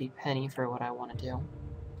my bloody penny for what I want to do.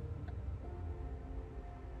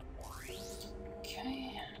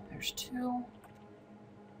 There's 2.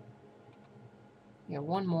 Yeah,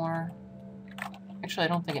 1 more. Actually, I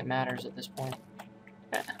don't think it matters at this point.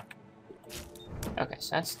 Okay,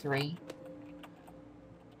 so that's 3.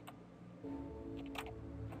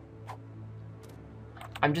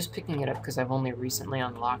 I'm just picking it up because I've only recently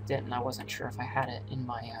unlocked it, and I wasn't sure if I had it in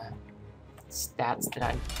my stats that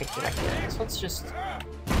I picked it up yet. So let's just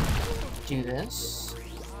do this.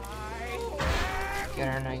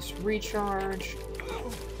 Get our nice recharge.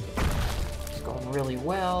 It's going really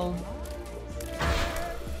well.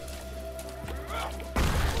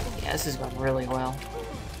 Yeah, this is going really well.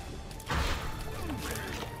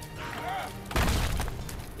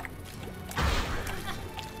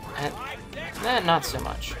 Not so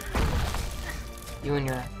much. You and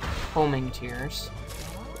your homing tears.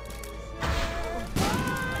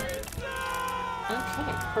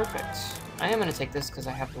 Okay, perfect. I am going to take this because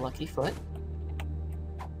I have the lucky foot.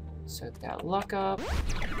 So we've got luck up,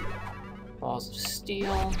 balls of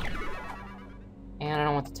steel, and I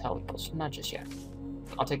don't want the telepulse, not just yet.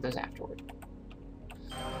 I'll take those afterward.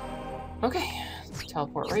 Okay, let's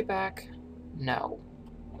teleport right back. No.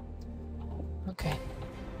 Okay.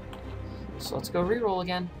 So let's go reroll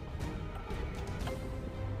again.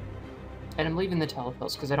 And I'm leaving the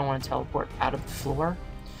telepulse because I don't want to teleport out of the floor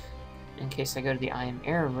in case I go to the I am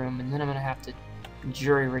air room, and then I'm going to have to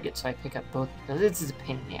jury rig it so I pick up both. This is a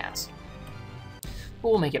pain in the ass. But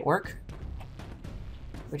we'll make it work.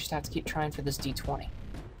 We just have to keep trying for this D20.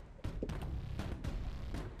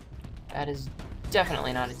 That is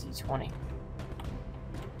definitely not a D20.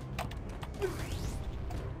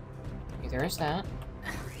 Okay, there is that.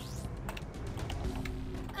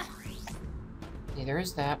 Okay, there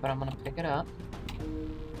is that, but I'm gonna pick it up.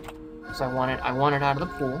 Because I want it out of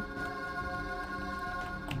the pool.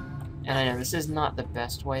 And I know this is not the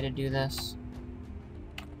best way to do this,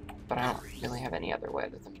 but I don't really have any other way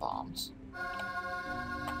other than bombs.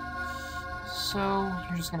 So,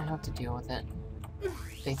 you're just gonna have to deal with it,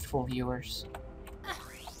 faithful viewers.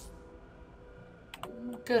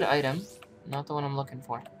 Good item, not the one I'm looking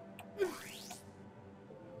for.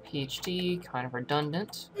 PhD, kind of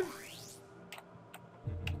redundant.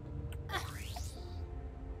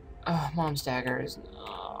 Oh, Mom's dagger is...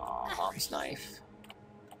 Oh, Mom's knife.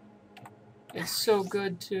 It's so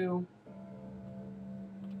good, too.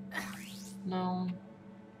 No.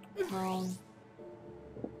 No.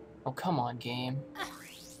 Oh, come on, game.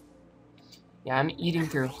 Yeah, I'm eating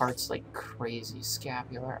through hearts like crazy.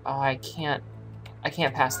 Scapular. Oh, I can't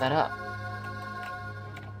pass that up.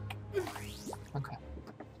 Okay.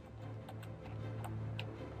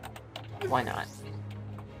 Why not?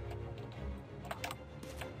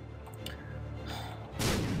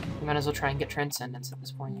 We might as well try and get Transcendence at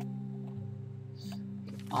this point.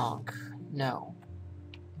 Onk. No.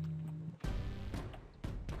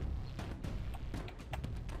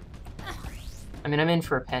 I mean, I'm in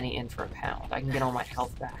for a penny, in for a pound. I can get all my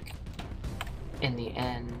health back in the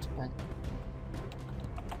end, but...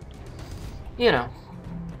 You know.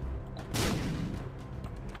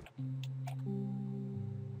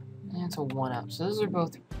 And it's a 1-up. So those are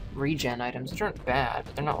both regen items, which aren't bad,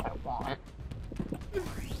 but they're not what I want.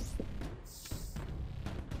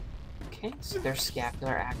 Okay, so there's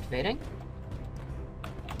Scapular activating.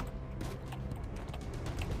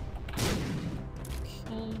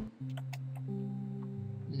 Okay.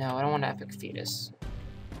 No, I don't want Epic Fetus.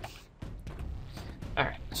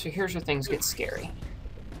 Alright, so here's where things get scary.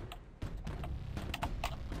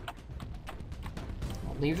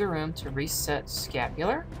 I'll leave the room to reset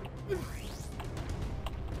Scapular.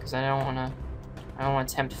 Because I don't want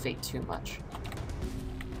to tempt fate too much.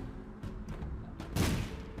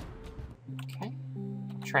 Okay.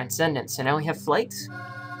 Transcendence. So now we have flight.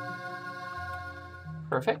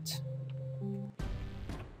 Perfect.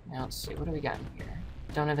 Now let's see, what do we got in here?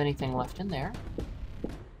 Don't have anything left in there.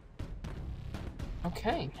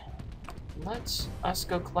 Okay. Let's us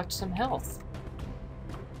go collect some health.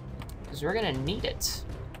 Because we're gonna need it.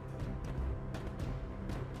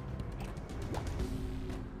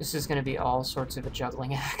 This is gonna be all sorts of a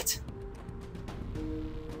juggling act.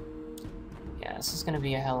 Yeah, this is gonna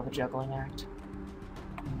be a hell of a juggling act.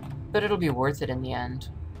 But it'll be worth it in the end.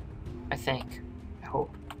 I think. I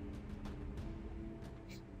hope.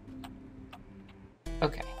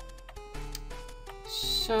 Okay.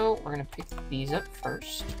 So, we're gonna pick these up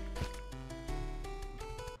first.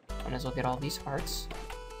 Might as well get all these hearts.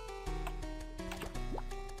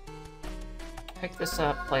 Pick this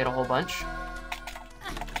up, play it a whole bunch.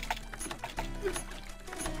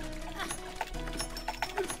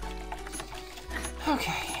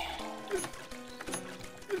 Okay.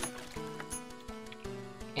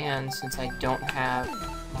 And since I don't have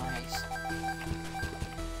my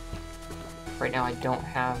Right now I don't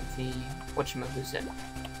have the whatchamacallit,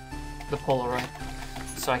 the Polaroid,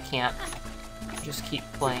 so I can't just keep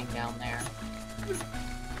playing down there.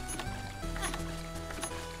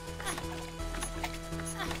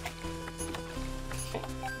 Okay,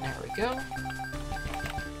 there we go.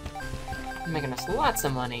 Making us lots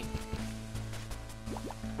of money.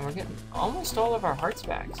 And we're getting almost all of our hearts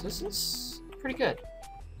back, so this is pretty good.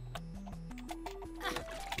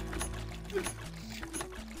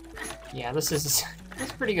 Yeah, this is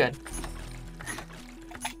pretty good.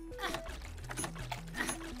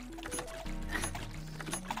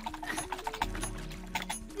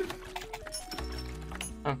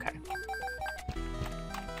 Okay.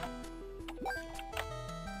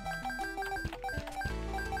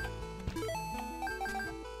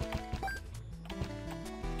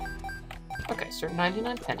 Okay, so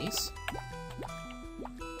 99 pennies.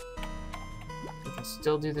 We can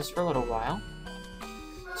still do this for a little while.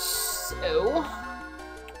 So,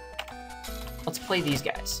 let's play these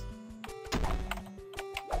guys.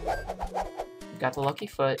 We've got the lucky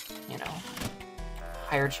foot, you know,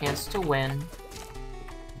 higher chance to win.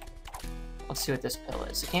 Let's see what this pill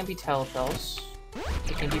is. It can't be telepills.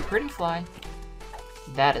 It can be pretty fly.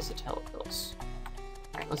 That is a telepills.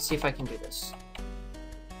 Alright, let's see if I can do this.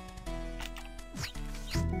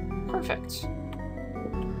 Perfect.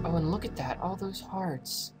 Oh, and look at that, all those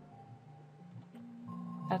hearts.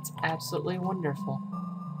 That's absolutely wonderful.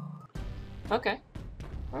 Okay,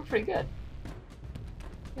 we're pretty good.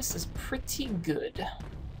 This is pretty good.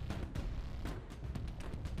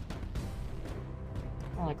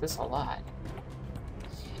 I like this a lot.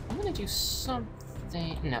 I'm gonna do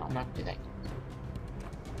something... No, I'm not gonna do that.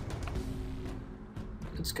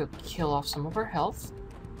 Let's go kill off some of our health.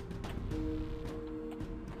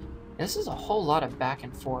 This is a whole lot of back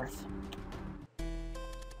and forth.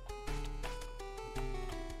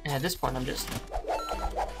 And at this point, I'm just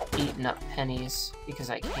eating up pennies because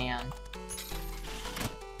I can.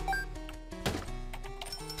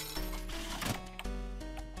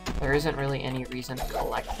 There isn't really any reason to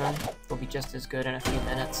collect them. They'll be just as good in a few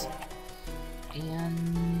minutes.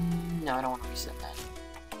 And... no, I don't want to reset that.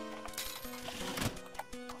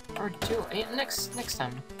 Or do... next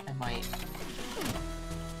time, I might...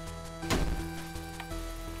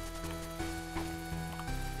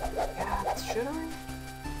 Yeah, should I?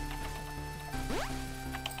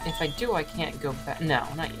 If I do, I can't go back. No,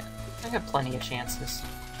 not yet. I have plenty of chances.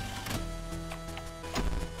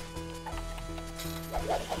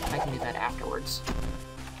 I can do that afterwards.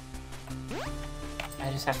 I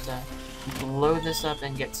just have to blow this up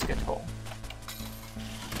and get Skittle.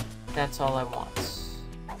 That's all I want.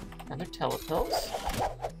 Another telepills.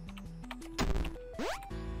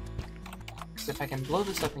 Because if I can blow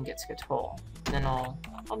this up and get Skittle, then I'll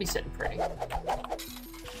be sitting pretty.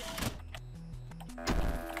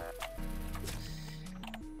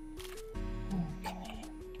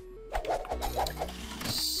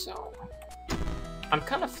 I'm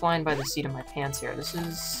kind of flying by the seat of my pants here. This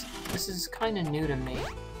is kind of new to me.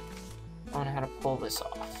 I don't know how to pull this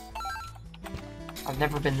off. I've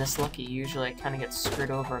never been this lucky. Usually I kind of get screwed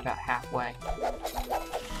over about halfway.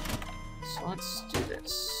 So let's do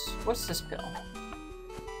this. What's this pill?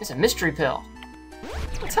 It's a mystery pill.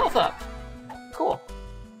 It's health up. Cool.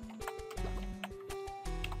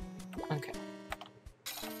 Okay.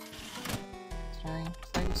 Did I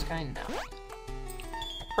play this guy? No.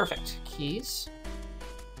 Perfect. Keys.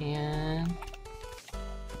 And...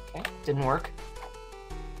 okay, didn't work.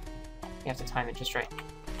 You have to time it just right.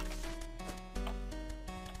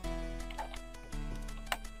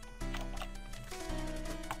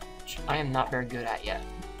 Which I am not very good at yet.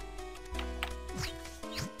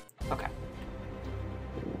 Okay.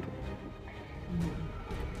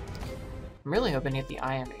 I'm really hoping to get the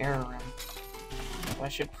I Am Error room. But I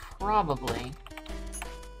should probably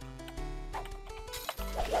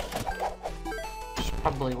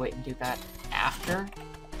wait and do that after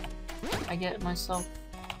I get myself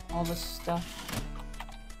all this stuff.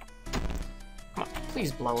 Come on,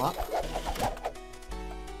 please blow up.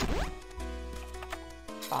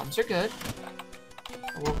 Bombs are good.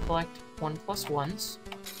 We'll collect 1+1s.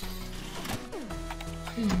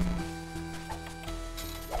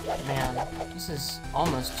 Man, this is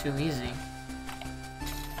almost too easy.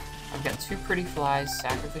 I've got 2 pretty flies,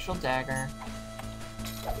 sacrificial dagger,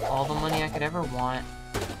 all the money I could ever want,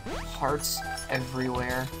 hearts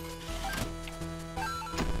everywhere.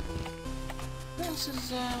 This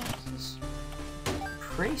is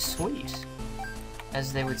pretty sweet,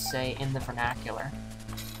 as they would say in the vernacular,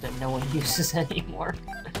 that no one uses anymore.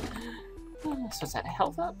 So is that a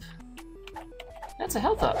health up? That's a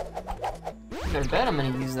health up. Better bet I'm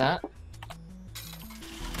gonna use that.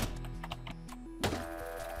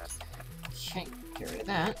 Get rid of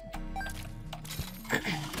that.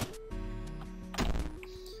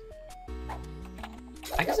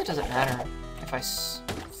 I guess it doesn't matter if I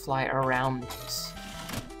fly around these.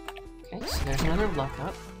 Okay, so there's another luck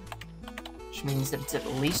up, which means that it's at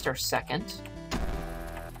least our second.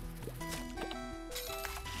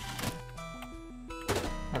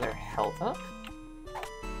 Another health up.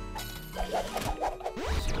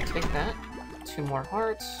 So we'll take that. 2 more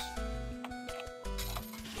hearts.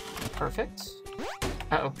 Perfect.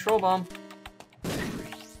 Uh-oh, troll bomb.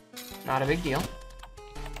 Not a big deal.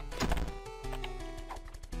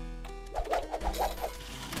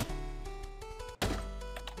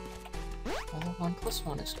 Another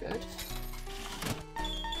 1+1 is good.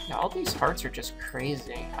 Yeah, all these hearts are just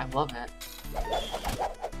crazy. I love it.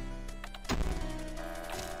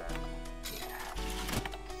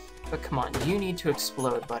 But come on, you need to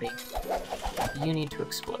explode, buddy. You need to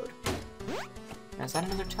explode. Now, is that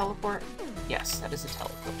another teleport? Yes, that is a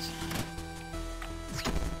teleport.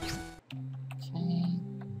 Okay.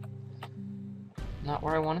 Not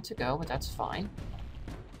where I want it to go, but that's fine.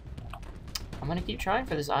 I'm gonna keep trying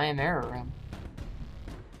for this I Am Error room.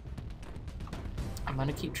 I'm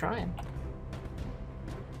gonna keep trying.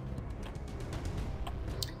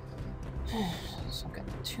 So I've got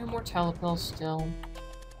 2 more telepills still.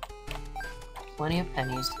 Plenty of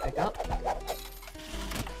pennies to pick up.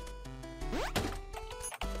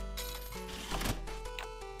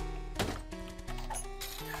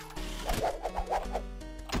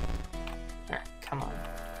 Alright, come on.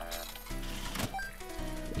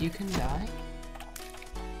 You can die.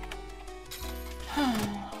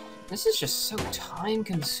 This is just so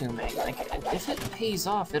time-consuming. Like, if it pays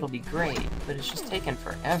off, it'll be great, but it's just taking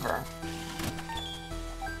forever.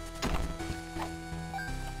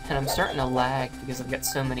 And I'm starting to lag because I've got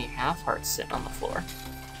so many half-hearts sitting on the floor.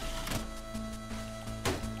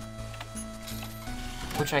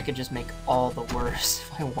 Which I could just make all the worse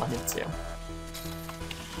if I wanted to.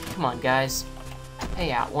 Come on, guys.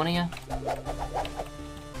 Pay out, won't ya?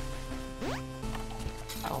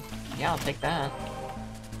 Oh, yeah, I'll take that.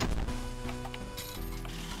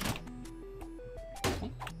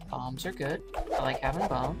 Okay. Bombs are good. I like having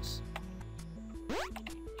bombs.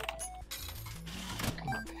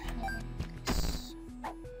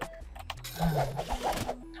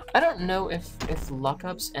 I don't know if luck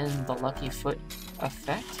ups and the lucky foot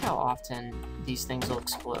affect how often these things will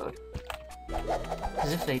explode.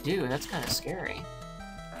 Because if they do, that's kind of scary.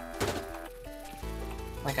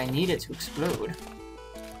 Like, I need it to explode.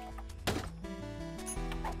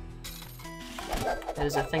 That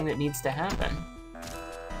is a thing that needs to happen.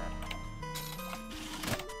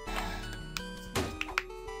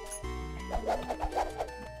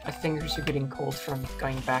 My fingers are getting cold from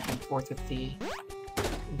going back and forth with the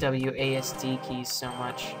WASD keys so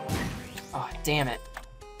much. Oh, damn it.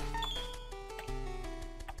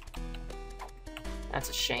 That's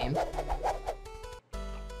a shame.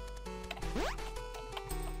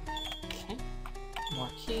 Okay. More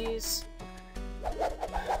keys.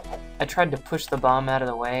 I tried to push the bomb out of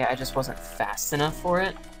the way, I just wasn't fast enough for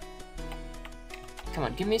it. Come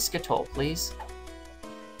on, give me a Skittle, please.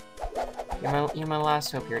 You're my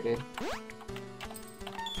last hope here, dude.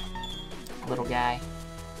 Little guy.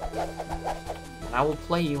 And I will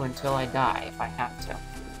play you until I die, if I have to.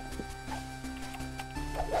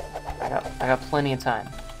 I got plenty of time.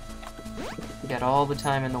 I got all the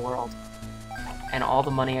time in the world. And all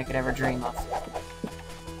the money I could ever dream of.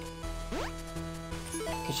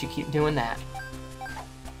 Because you keep doing that.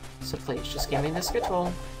 So please, just give me the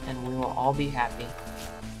Skittle, and we will all be happy.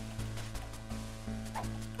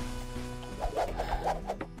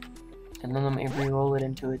 And then let me re-roll it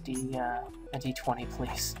into a D20,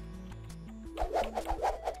 please.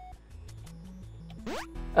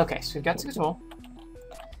 Okay, so we've got Skittle.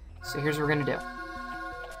 So here's what we're gonna do.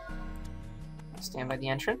 Stand by the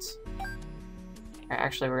entrance. Or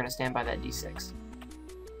actually, we're gonna stand by that D6.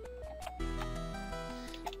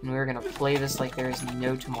 And we're gonna play this like there is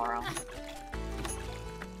no tomorrow.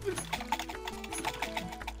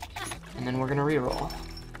 And then we're gonna re-roll.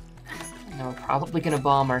 And then we're probably gonna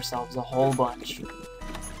bomb ourselves a whole bunch.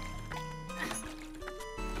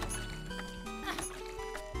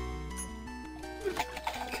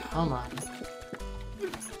 Come on.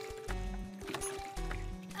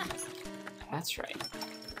 That's right.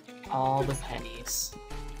 All the pennies.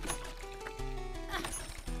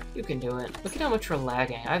 You can do it. Look at how much we're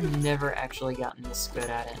lagging. I've never actually gotten this good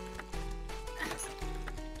at it.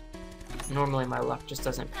 Normally my luck just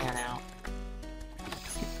doesn't pan out.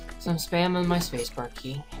 So I'm spamming my spacebar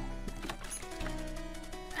key.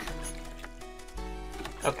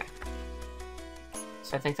 Okay.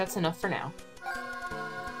 So I think that's enough for now.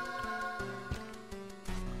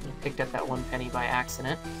 picked up that 1 penny by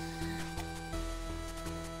accident.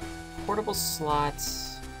 Portable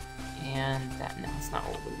slots, and that, no, that's not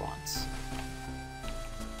what we want.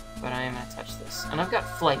 But I am going to touch this. And I've got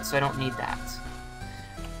flight, so I don't need that.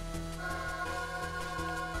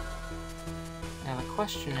 Now the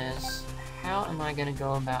question is, how am I going to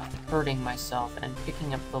go about hurting myself and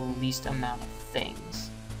picking up the least amount of things?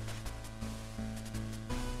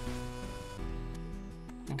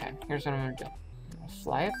 Okay, here's what I'm going to do. I'm going to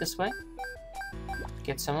fly up this way,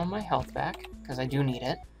 get some of my health back, because I do need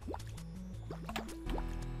it.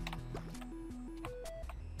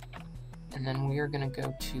 And then we are going to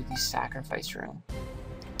go to the sacrifice room.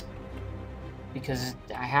 Because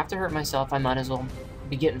I have to hurt myself, I might as well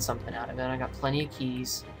be getting something out of it. I got plenty of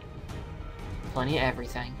keys. Plenty of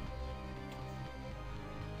everything.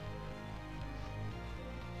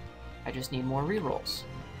 I just need more rerolls.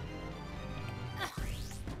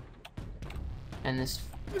 And this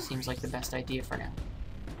seems like the best idea for now.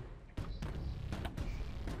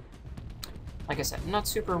 Like I said, I'm not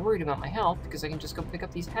super worried about my health, because I can just go pick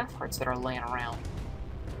up these half-hearts that are laying around.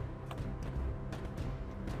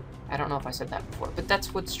 I don't know if I said that before, but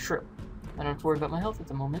that's what's true. I don't have to worry about my health at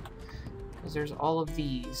the moment, because there's all of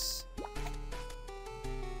these.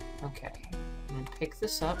 Okay, I'm going to pick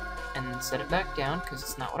this up and set it back down, because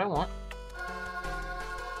it's not what I want.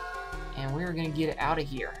 And we're going to get it out of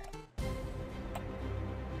here.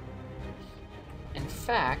 In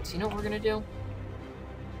fact, you know what we're going to do?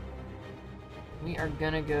 We are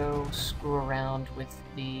going to go screw around with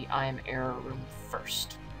the I Am Error room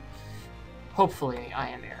first. Hopefully, I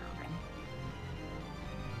Am Error room.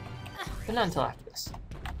 But not until after this.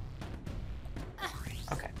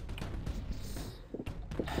 Okay.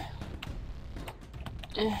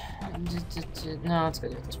 No, let's go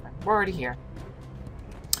do it this way. We're already here.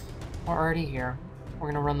 We're already here. We're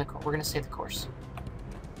gonna run the. We're gonna save the course.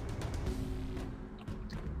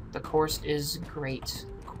 The course is great.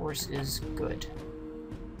 The course is good.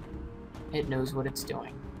 It knows what it's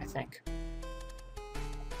doing, I think.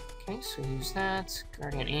 Okay, so use that.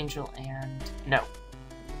 Guardian Angel and no.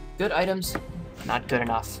 Good items, not good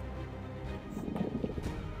enough.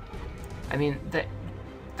 I mean,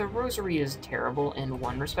 the Rosary is terrible in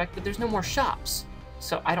one respect, but there's no more shops,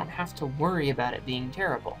 so I don't have to worry about it being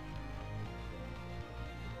terrible.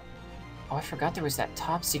 Oh, I forgot there was that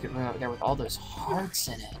top secret room up there with all those hearts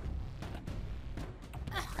in it.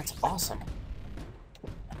 That's awesome.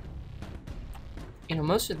 You know,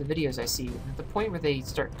 most of the videos I see, the point where they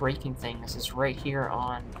start breaking things is right here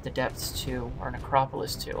on the Depths 2, or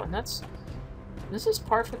Necropolis 2, and this is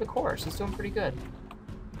par for the course. It's doing pretty good.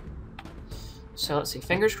 So let's see,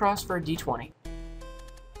 fingers crossed for a D20.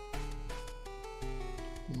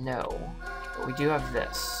 No, but we do have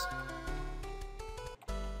this,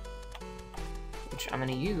 which I'm going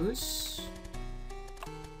to use.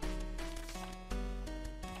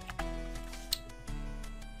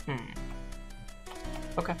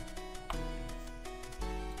 Okay.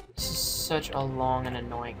 This is such a long and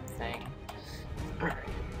annoying thing.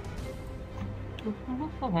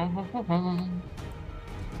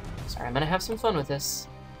 Sorry, I'm gonna have some fun with this,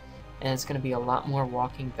 and it's gonna be a lot more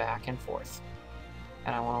walking back and forth.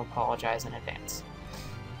 And I want to apologize in advance.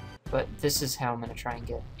 But this is how I'm gonna try and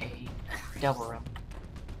get a Devil Room.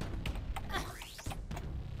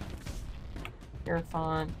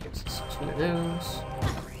 Hierophant gives us 2 of those.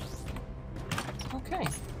 Okay,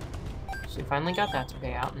 so we finally got that to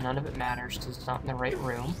pay out. None of it matters because it's not in the right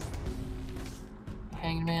room.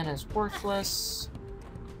 Hangman is worthless.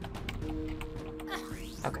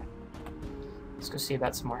 Okay, let's go see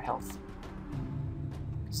about some more health.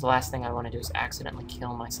 Because the last thing I want to do is accidentally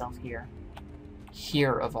kill myself here.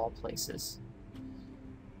 Here, of all places.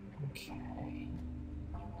 Okay,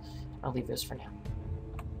 I'll leave this for now.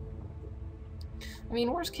 I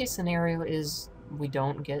mean, worst case scenario is we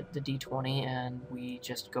don't get the D20 and we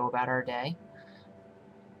just go about our day.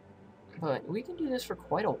 But we can do this for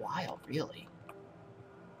quite a while, really.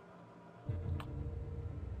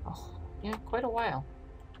 Oh, yeah, quite a while.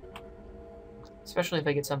 Especially if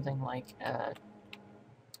I get something like a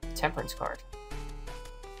Temperance card.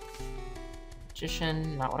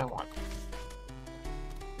 Magician, not what I want.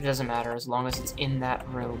 It doesn't matter as long as it's in that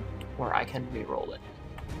room where I can re-roll it.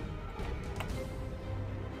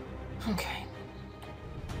 Okay.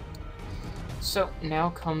 So, now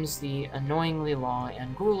comes the annoyingly long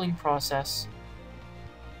and grueling process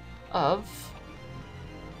of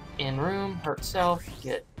in room, hurt self,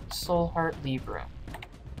 get soul heart, leave room.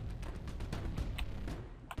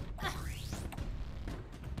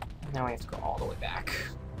 Now we have to go all the way back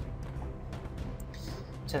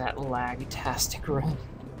to that lag-tastic room.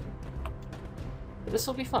 This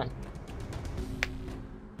will be fun.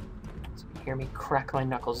 So you hear me crack my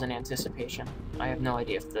knuckles in anticipation. I have no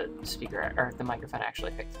idea if the speaker or the microphone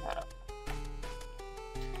actually picked that up.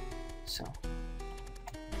 So,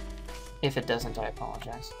 if it doesn't, I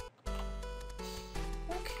apologize.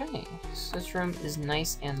 Okay, so this room is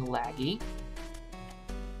nice and laggy,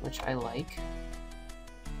 which I like.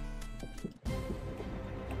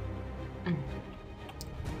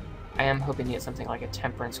 I am hoping to get something like a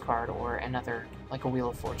Temperance card or another, like a Wheel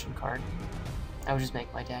of Fortune card. That would just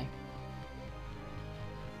make my day.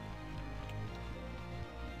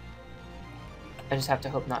 I just have to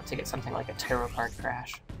hope not to get something like a Tarot card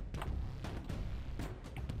crash.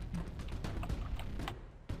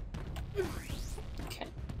 Okay.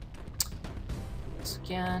 Once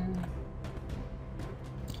again.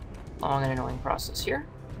 Long and annoying process here.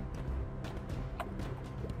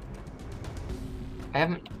 I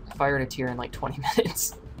haven't fired a tear in like 20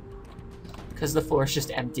 minutes because the floor is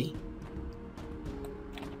just empty.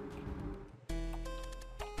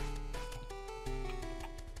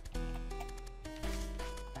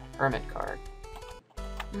 Hermit card.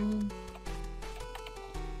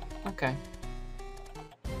 Okay.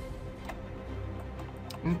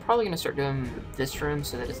 I'm probably going to start doing this room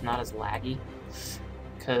so that it's not as laggy,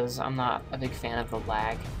 because I'm not a big fan of the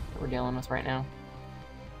lag that we're dealing with right now.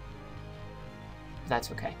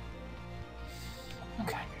 That's okay.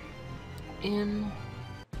 Okay. In.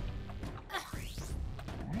 Alright.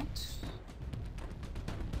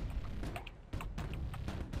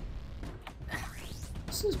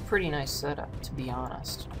 This is a pretty nice setup, to be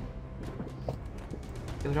honest.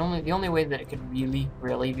 It would the only way that it could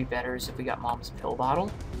really be better is if we got Mom's pill bottle.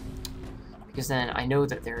 Because then I know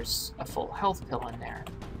that there's a full health pill in there.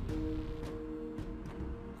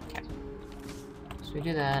 Okay. So we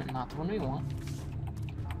do that, not the one we want.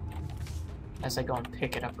 As I go and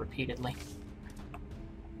pick it up repeatedly.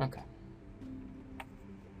 Okay.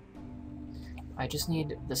 I just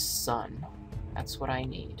need the sun. That's what I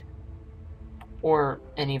need. Or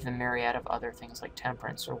any of the myriad of other things like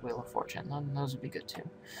Temperance or Wheel of Fortune. Those would be good too.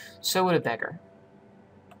 So would a beggar.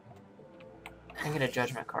 If I can get a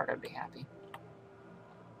judgment card, I'd be happy.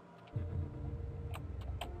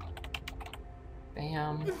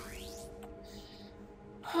 Bam.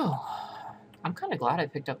 Oh, I'm kind of glad I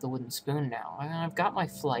picked up the wooden spoon now. I've got my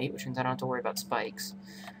flight, which means I don't have to worry about spikes.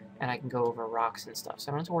 And I can go over rocks and stuff, so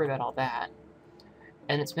I don't have to worry about all that.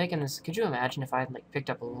 And it's making this... Could you imagine if I had like picked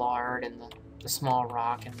up a lard and the small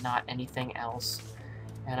rock and not anything else,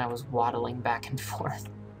 and I was waddling back and forth?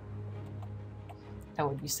 That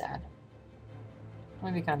would be sad. That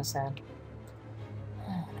would be kind of sad.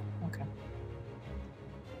 Okay.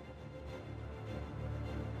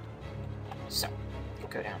 So,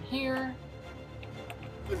 go down here.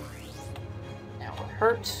 Now it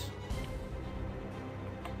hurt.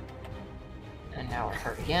 And now it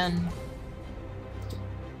hurt again.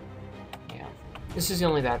 Yeah. This is the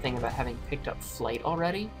only bad thing about having picked up flight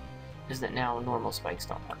already, is that now normal spikes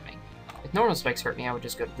don't hurt me. If normal spikes hurt me, I would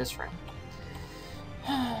just go to this room.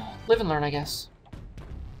 Live and learn, I guess.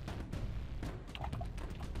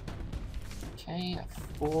 Okay, a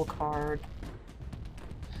Fool card.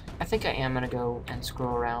 I think I am gonna go and screw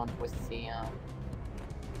around with the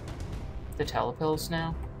telepills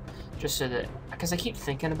now, just so that, because I keep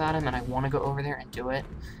thinking about him and I want to go over there and do it,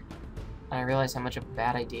 and I realize how much of a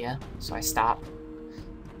bad idea, so I stop.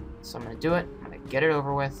 So I'm gonna do it. I'm gonna get it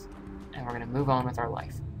over with, and we're gonna move on with our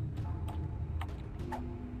life.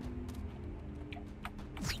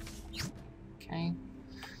 Okay,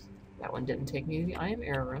 that one didn't take me to the I Am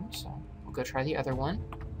Air room, so we'll go try the other one,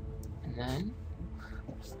 and then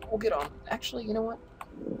we'll get on. Actually, you know what?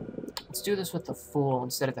 Let's do this with the Fool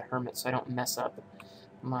instead of the Hermit, so I don't mess up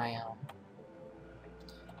my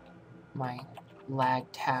my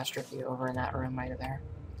lag catastrophe over in that room right there.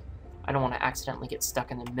 I don't want to accidentally get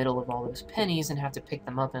stuck in the middle of all those pennies and have to pick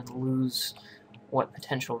them up and lose what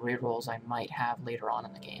potential rerolls I might have later on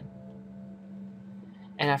in the game.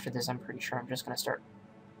 And after this, I'm pretty sure I'm just going to start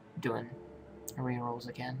doing rerolls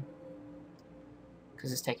again,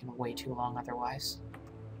 because it's taking way too long otherwise.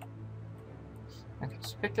 Okay,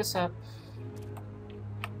 so pick this up.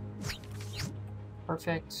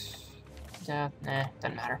 Perfect. Yeah,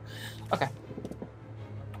 doesn't matter. Okay.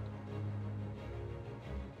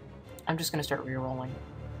 I'm just gonna start re-rolling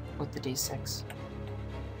with the D6.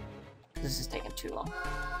 This is taking too long.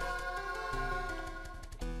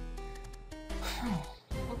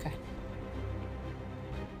 Okay.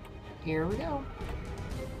 Here we go.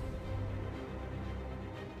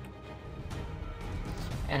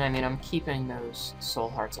 And I mean, I'm keeping those soul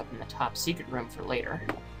hearts up in the top secret room for later,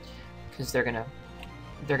 because they're gonna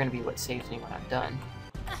they're going to be what saves me when I'm done.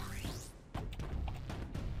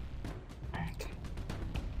 Okay.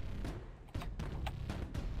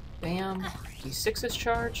 Bam. D6 is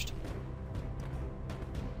charged.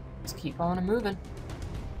 Let's keep on and moving.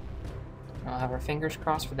 I'll have our fingers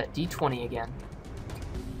crossed for that D20 again.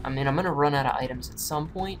 I mean, I'm going to run out of items at some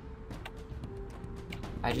point.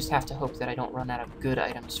 I just have to hope that I don't run out of good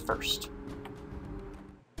items first.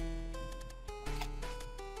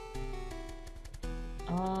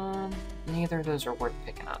 Neither of those are worth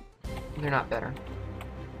picking up. They're not better.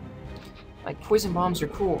 Like, poison bombs are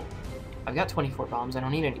cool. I've got 24 bombs, I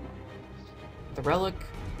don't need any more. The relic,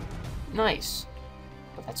 nice.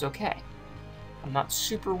 But that's okay. I'm not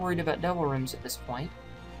super worried about devil rooms at this point.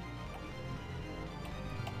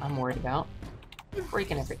 I'm worried about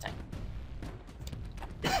breaking everything.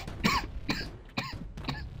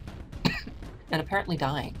 And apparently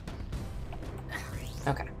dying.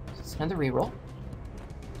 Okay, so it's another reroll.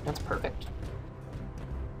 That's perfect.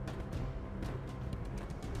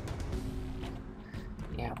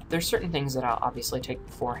 Yeah, there's certain things that I'll obviously take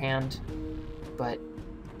beforehand, but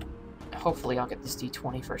hopefully I'll get this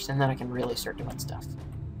D20 first, and then I can really start doing stuff.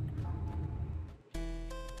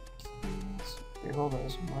 Let's reroll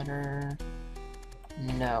those. Mutter.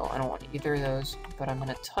 No, I don't want either of those, but I'm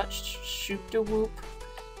gonna touch Shoop-da-Whoop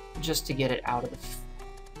just to get it out of the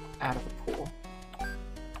pool.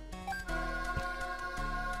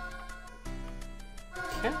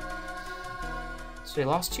 Okay. So we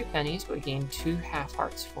lost 2 pennies, but we gained 2 half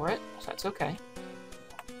hearts for it, so that's okay.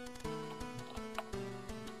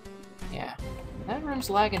 Yeah, that room's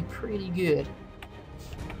lagging pretty good.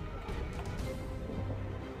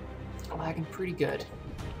 Lagging pretty good.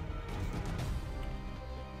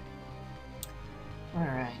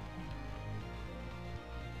 Alright.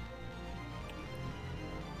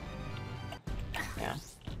 Yeah.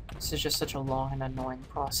 This is just such a long and annoying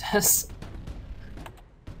process.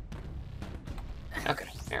 Okay,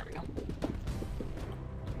 there we go.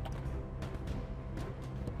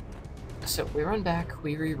 So we run back,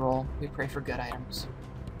 we re-roll, we pray for good items.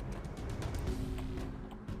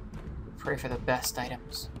 We pray for the best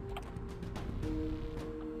items.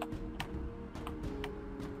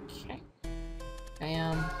 Okay.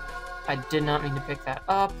 Bam. I did not mean to pick that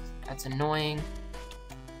up. That's annoying.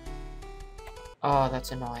 Oh,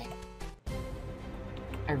 that's annoying.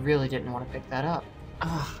 I really didn't want to pick that up.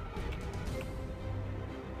 Ugh.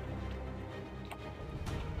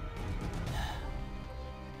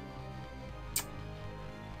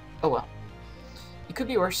 Oh well. It could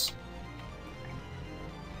be worse.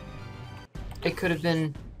 It could have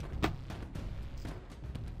been...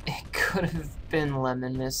 It could have been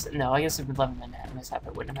lemon mist. No, I guess if it was lemon mishap,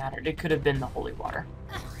 it wouldn't have mattered. It could have been the holy water.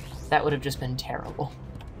 That would have just been terrible.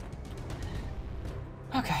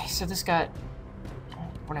 Okay, so this got...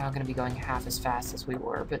 We're now going to be going half as fast as we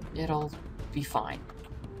were, but it'll be fine.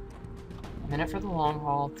 I'm in it for the long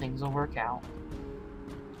haul. Things will work out.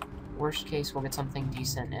 Worst case, we'll get something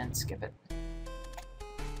decent and skip it.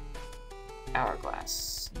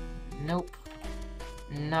 Hourglass. Nope.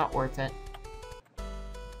 Not worth it.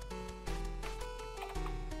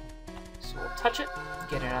 So we'll touch it,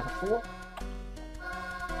 get it out of the pool.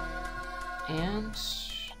 And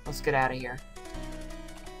let's get out of here.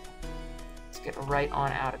 Let's get right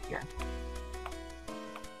on out of here.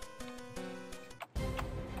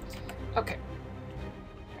 Okay.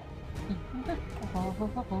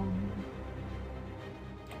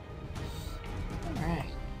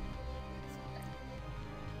 Alright.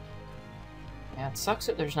 Yeah, it sucks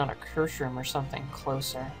that there's not a curse room or something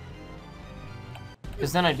closer.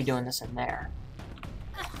 Because then I'd be doing this in there.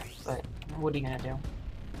 But what are you gonna do?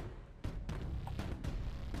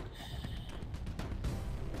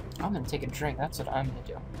 I'm gonna take a drink, that's what I'm gonna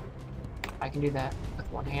do. I can do that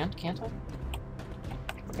with one hand, can't I?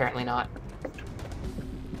 Apparently not.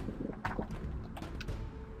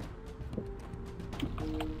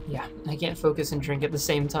 Yeah, I can't focus and drink at the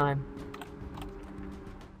same time.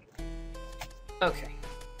 Okay.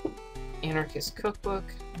 Anarchist cookbook,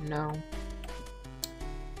 no.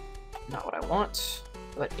 Not what I want,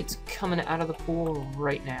 but it's coming out of the pool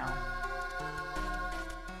right now.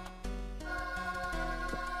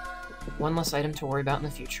 One less item to worry about in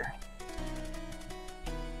the future.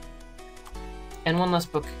 And one less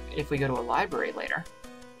book if we go to a library later.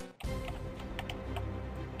 I'm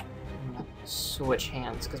gonna switch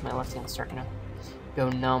hands because my left hand's starting to go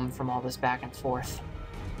numb from all this back and forth.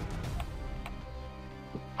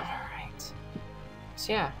 Alright.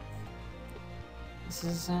 So yeah. This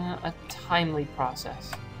is a timely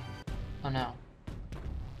process. Oh no.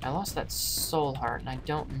 I lost that soul heart and I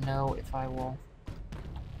don't know if I will...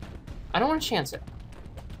 I don't want to chance it.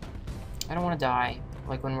 I don't want to die,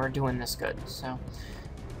 like, when we're doing this good, so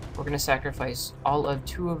we're going to sacrifice all of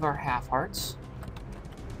 2 of our half hearts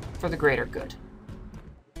for the greater good.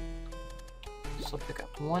 So pick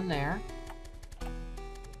up 1 there,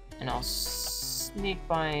 and I'll sneak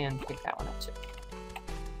by and pick that one up too.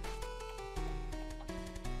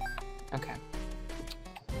 Okay.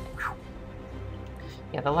 Whew.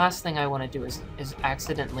 Yeah, the last thing I want to do is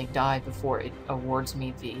accidentally die before it awards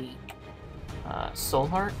me the soul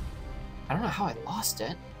heart. I don't know how I lost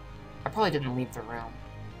it. I probably didn't leave the room.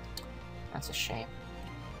 That's a shame.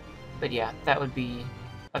 But yeah, that would be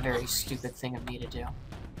a very stupid thing of me to do.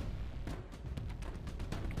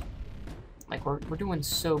 Like, we're doing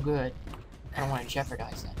so good, I don't want to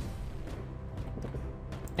jeopardize it.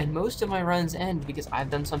 And most of my runs end because I've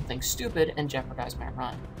done something stupid and jeopardized my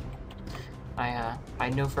run. I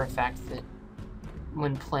know for a fact that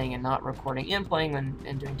when playing and not recording, and playing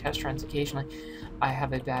and doing test runs occasionally, I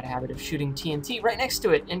have a bad habit of shooting TNT right next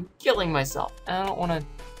to it and killing myself. And I don't want to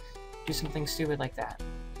do something stupid like that.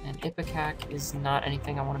 And Ipecac is not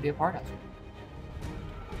anything I want to be a part of.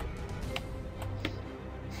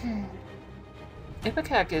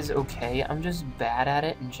 Ipecac is okay, I'm just bad at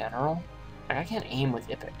it in general. Like, I can't aim with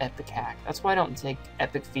Ipecac. That's why I don't take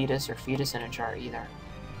Epic Fetus or Fetus in a Jar either.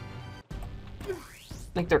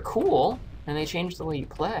 Like, they're cool, and they change the way you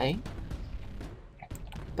play,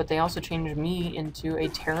 but they also change me into a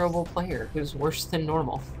terrible player who's worse than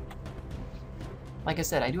normal. Like I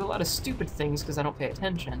said, I do a lot of stupid things because I don't pay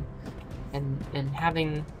attention, and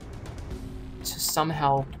having to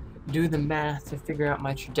somehow do the math to figure out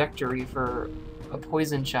my trajectory for a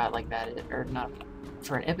poison shot like that, or not,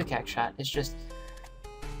 for an Ipecac shot, is just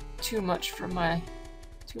too much for me.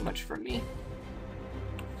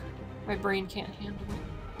 My brain can't handle it.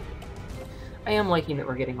 I am liking that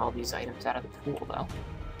we're getting all these items out of the pool, though.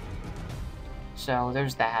 So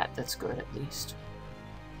there's that. That's good, at least.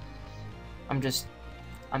 I'm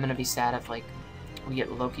gonna be sad if, like, we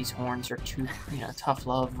get Loki's horns or tough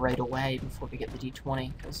love right away before we get the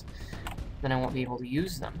D20, because then I won't be able to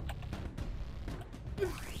use them. Okay,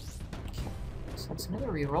 so that's another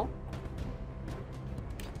reroll.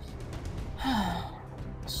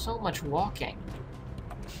 So much walking.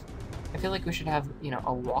 I feel like we should have,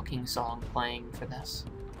 a walking song playing for this.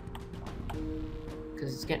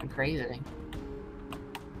 Because it's getting crazy.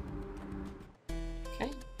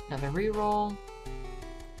 Okay, another reroll.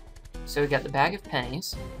 So we got the bag of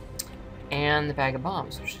pennies and the bag of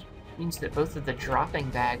bombs, which means that both of the dropping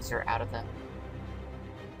bags are out of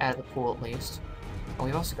the pool at least. And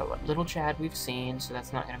we've also got what Little Chad we've seen, so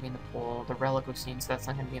that's not going to be in the pool. The Relic we've seen, so that's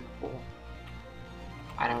not going to be in the pool.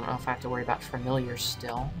 I don't know if I have to worry about familiars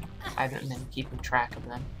still. I haven't been keeping track of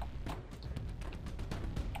them.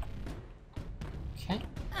 Okay.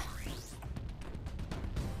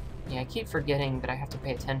 Yeah, I keep forgetting that I have to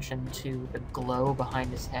pay attention to the glow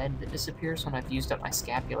behind his head that disappears when I've used up my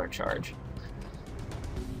scapular charge.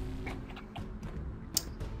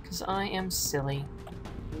 Because I am silly.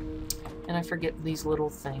 And I forget these little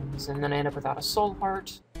things, and then I end up without a soul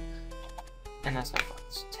heart. And that's not fun.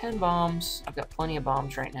 So 10 bombs. I've got plenty of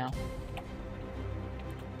bombs right now.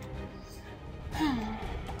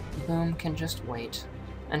 Boom can just wait.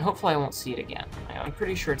 And hopefully I won't see it again. I'm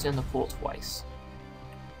pretty sure it's in the pool twice.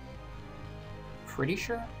 Pretty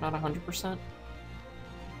sure? Not 100%?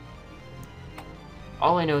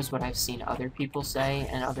 All I know is what I've seen other people say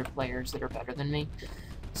and other players that are better than me.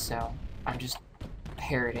 So, I'm just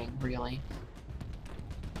parroting, really.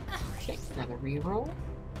 Okay, another reroll.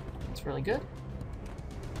 That's really good.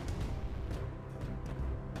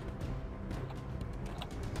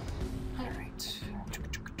 Alright.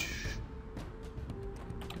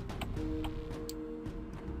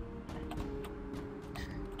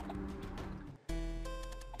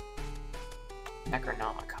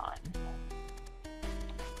 Necronomicon.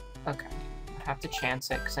 Okay. I have to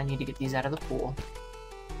chance it because I need to get these out of the pool.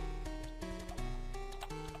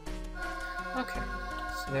 Okay.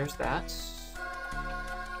 So there's that.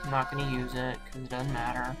 I'm not going to use it because it doesn't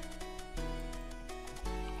matter.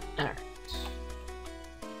 Alright.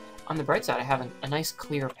 On the bright side, I have a nice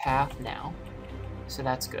clear path now, so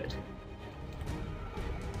that's good.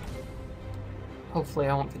 Hopefully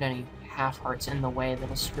I won't get any half-hearts in the way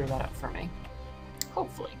that'll screw that up for me.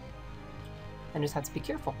 Hopefully. I just have to be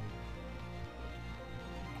careful.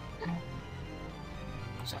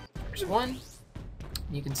 So, there's one.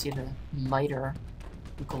 You can see the miter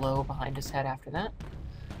glow behind his head after that.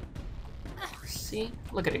 See?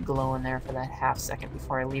 Look at it glowing there for that half second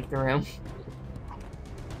before I leave the room.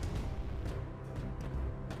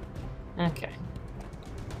 Okay.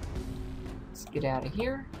 Let's get out of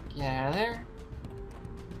here. Get out of there.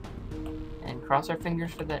 And cross our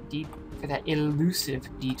fingers for that elusive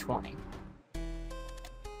D20.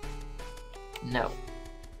 No.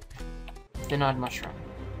 Thin-odd mushroom.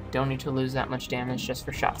 Don't need to lose that much damage just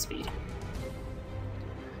for shot speed.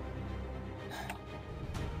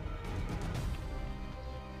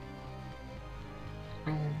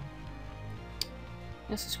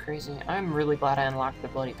 This is crazy. I'm really glad I unlocked the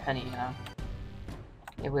Bloody Penny, you know.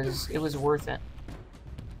 It was worth it.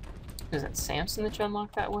 Is it Samson that you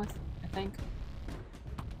unlocked that with, I think?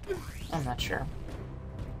 I'm not sure.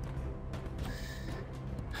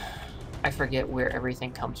 I forget where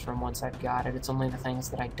everything comes from once I've got it. It's only the things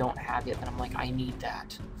that I don't have yet that I'm like, I need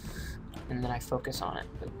that. And then I focus on it.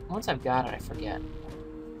 But once I've got it, I forget.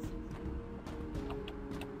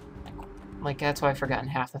 Like, that's why I've forgotten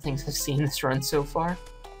half the things I've seen this run so far.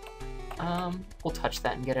 We'll touch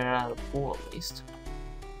that and get it out of the pool at least.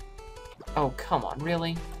 Oh, come on,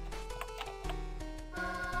 really?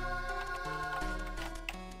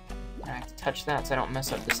 I have to touch that so I don't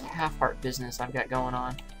mess up this half-heart business I've got going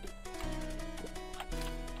on.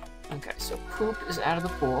 Okay, so poop is out of the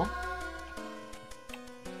pool.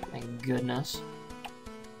 Thank goodness.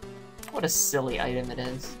 What a silly item it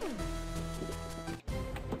is.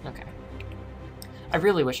 Okay. I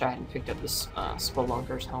really wish I hadn't picked up this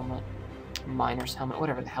Spelunker's helmet. Miner's helmet,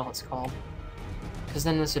 whatever the hell it's called. Because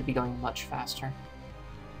then this would be going much faster.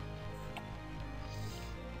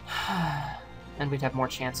 And we'd have more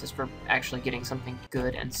chances for actually getting something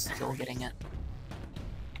good and still getting it.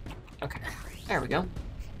 Okay, there we go.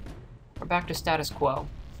 We're back to status quo.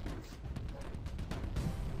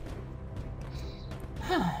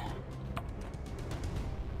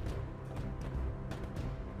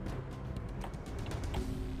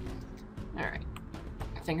 Alright.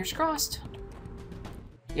 Fingers crossed.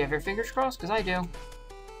 You have your fingers crossed? Because I do.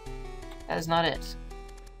 That is not it.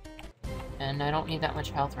 And I don't need that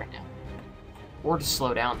much health right now. Or to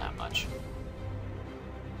slow down that much.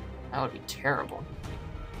 That would be terrible.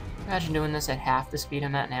 Imagine doing this at half the speed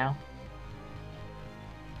I'm at now.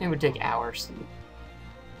 It would take hours.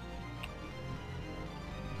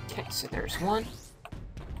 Okay, so there's one.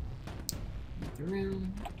 Through.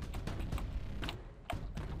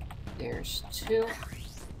 There's two.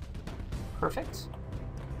 Perfect.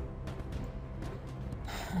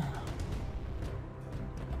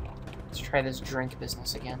 Let's try this drink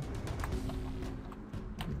business again.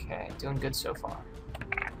 Okay, doing good so far.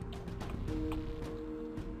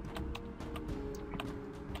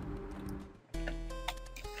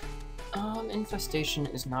 Infestation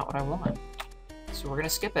is not what I want. So we're gonna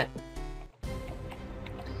skip it.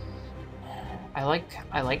 I like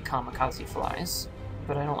kamikaze flies,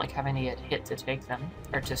 but I don't like having to get hit to take them,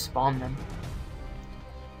 or to spawn them.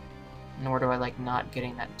 Nor do I like not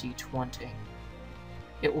getting that D20.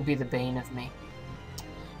 It will be the bane of me.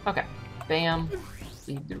 Okay, bam,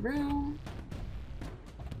 leave the room.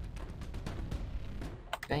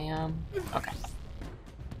 Bam, okay.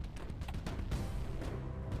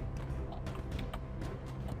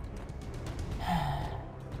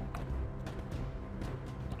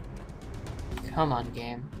 Come on,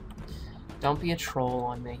 game. Don't be a troll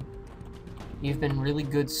on me. You've been really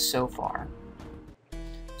good so far.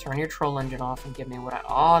 Turn your troll engine off and give me what I...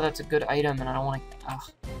 Oh, that's a good item, and I don't want to... Ugh.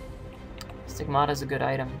 Stigmata's a good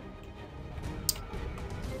item.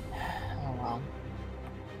 Oh, well.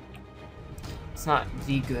 It's not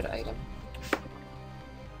the good item.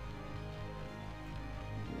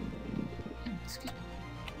 Excuse me.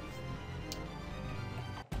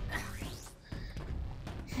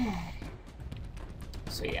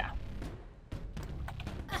 So, yeah.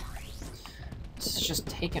 This is just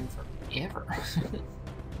taking forever.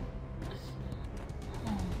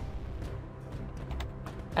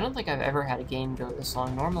 I don't think I've ever had a game go this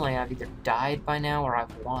long. Normally I've either died by now or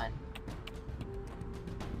I've won.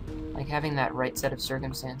 Like, having that right set of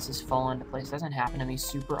circumstances fall into place doesn't happen to me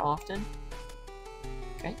super often.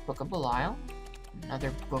 Okay, Book of Belial.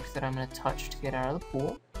 Another book that I'm going to touch to get out of the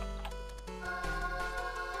pool.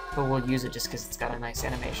 But we'll use it just because it's got a nice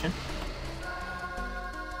animation.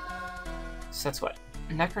 So that's what?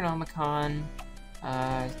 Necronomicon,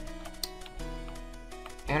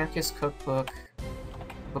 Anarchist Cookbook,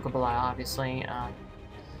 Book of Belial, obviously.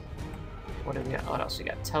 What do we got? What else we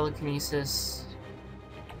got? Telekinesis,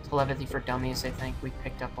 Telepathy for Dummies, I think we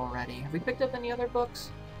picked up already. Have we picked up any other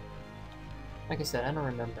books? Like I said, I don't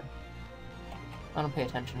remember. I don't pay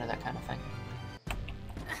attention to that kind of thing.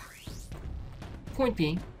 Point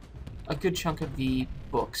being, a good chunk of the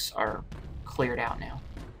books are cleared out now.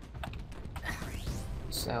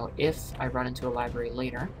 So if I run into a library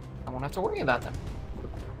later, I won't have to worry about them.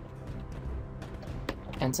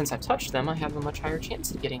 And since I've touched them, I have a much higher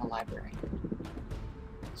chance of getting a library.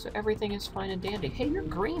 So everything is fine and dandy. Hey, you're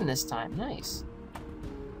green this time. Nice.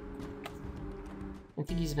 I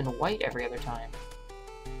think he's been white every other time.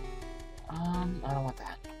 I don't want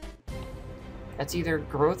that. That's either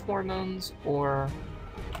growth hormones or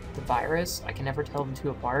the virus. I can never tell the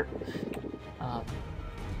two apart.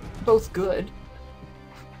 Both good.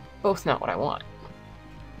 Both not what I want.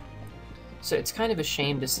 So it's kind of a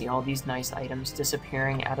shame to see all these nice items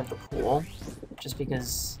disappearing out of the pool, just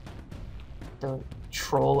because the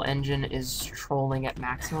troll engine is trolling at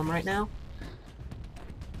maximum right now.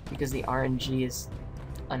 Because the RNG is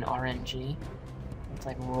an RNG. It's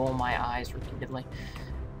like roll my eyes repeatedly.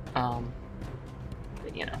 But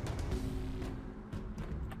you know.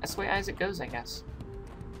 That's the way Isaac goes, I guess.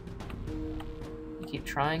 You keep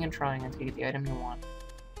trying and trying until you get the item you want.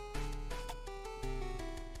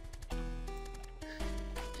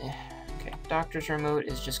 Okay, doctor's remote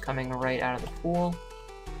is just coming right out of the pool.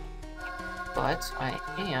 But I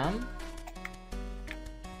am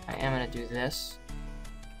gonna do this.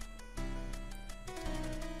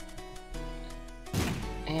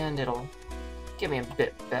 And it'll give me a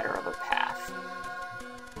bit better of a path.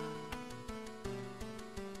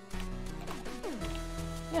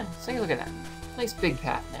 Yeah, let's take a look at that. Nice big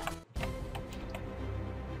path now.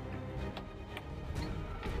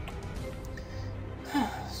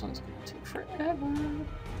 This one's gonna take forever.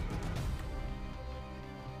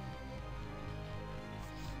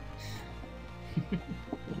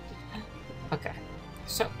 Okay,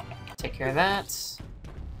 so take care of that.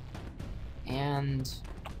 And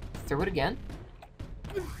through it again.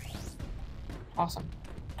 Awesome.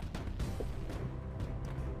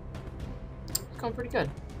 It's going pretty good.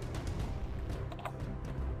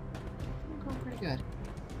 Going pretty good.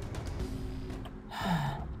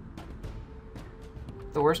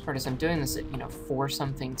 The worst part is I'm doing this at,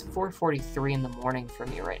 4-something, it's 4:43 in the morning for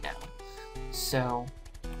me right now. So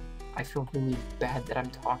I feel really bad that I'm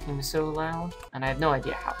talking so loud, and I have no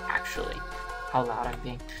idea how loud I'm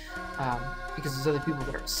being. Because there's other people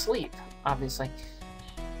that are asleep, obviously.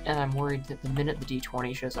 And I'm worried that the minute the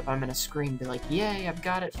D20 shows up, I'm gonna scream, be like, yay, I've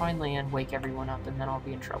got it finally, and wake everyone up, and then I'll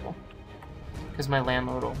be in trouble. Because my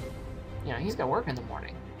landlord will, he's got work in the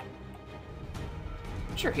morning.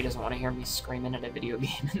 I'm sure he doesn't want to hear me screaming at a video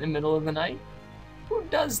game in the middle of the night. Who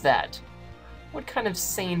does that? What kind of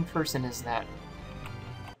sane person is that?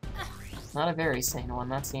 Not a very sane one,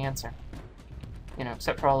 that's the answer.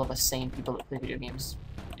 Except for all of us sane people that play video games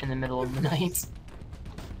in the middle of the night.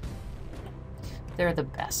 They're the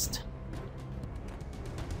best.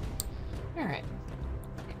 Alright.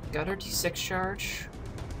 Got our D6 charge.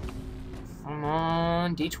 Come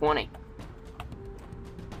on, D20.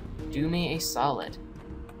 Do me a solid.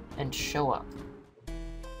 And show up.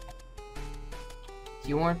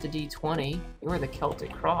 You weren't the D20, you were the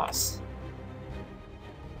Celtic Cross.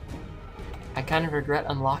 I kind of regret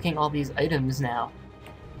unlocking all these items now.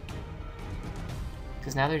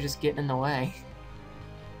 Because now they're just getting in the way.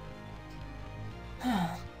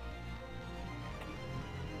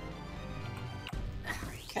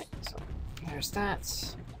 Okay, so there's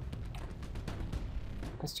that.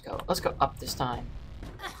 Let's go up this time.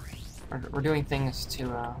 We're doing things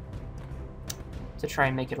to try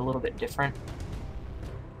and make it a little bit different.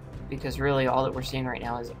 Because really all that we're seeing right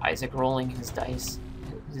now is Isaac rolling his dice,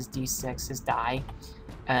 his D6, his die,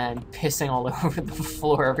 and pissing all over the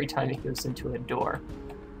floor every time he goes into a door.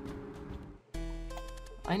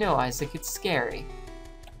 I know, Isaac, it's scary,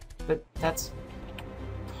 but that's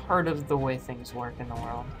part of the way things work in the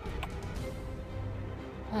world.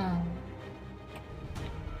 Now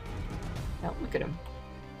look at him.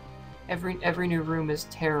 Every new room is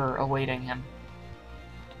terror awaiting him.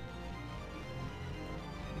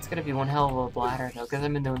 It's gonna be one hell of a bladder though, because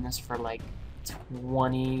I've been doing this for like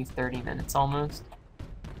 20-30 minutes almost.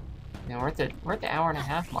 We're at the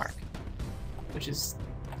hour-and-a-half mark, which is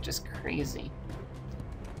just crazy.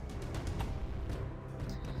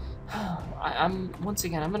 Once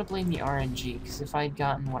again, I'm gonna blame the RNG, because if I had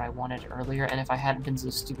gotten what I wanted earlier, and if I hadn't been so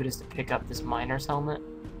stupid as to pick up this miner's helmet,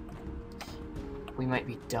 we might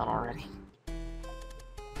be done already.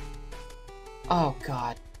 Oh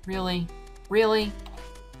god, really? Really?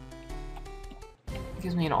 It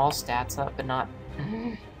gives me an all stats up, but not...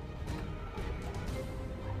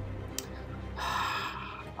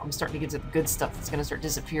 I'm starting to get to the good stuff that's gonna start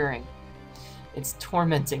disappearing. It's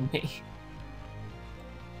tormenting me.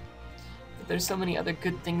 But there's so many other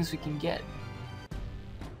good things we can get.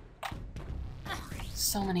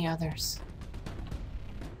 So many others.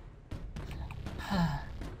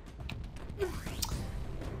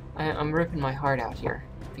 I'm ripping my heart out here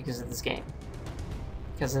because of this game.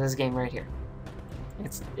 Because of this game right here.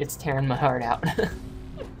 It's tearing my heart out.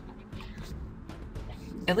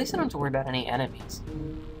 At least I don't have to worry about any enemies.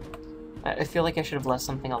 I feel like I should have left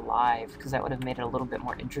something alive, because that would have made it a little bit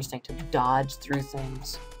more interesting to dodge through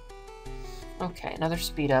things. Okay, another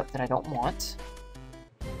speed up that I don't want.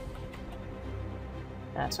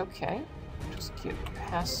 That's okay. Just get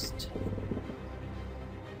past...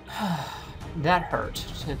 That hurt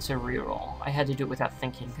to reroll. I had to do it without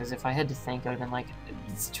thinking, because if I had to think, I would have been like,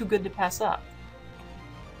 it's too good to pass up.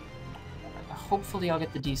 Hopefully I'll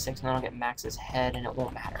get the D6 and then I'll get Max's head and it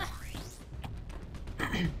won't matter.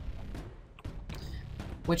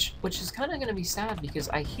 Which is kind of going to be sad, because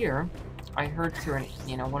I heard through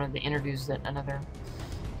one of the interviews that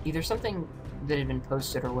either something that had been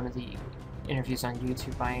posted or one of the interviews on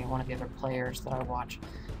YouTube by one of the other players that I watch,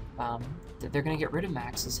 that they're going to get rid of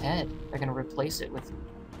Max's head. They're going to replace it with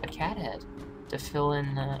a cat head to fill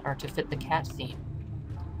in, or to fit the cat theme.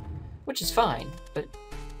 Which is fine, but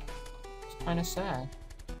it's kind of sad.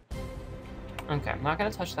 Okay, I'm not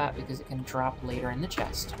going to touch that because it can drop later in the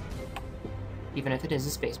chest. Even if it is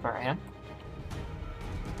a spacebar item.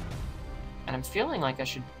 And I'm feeling like I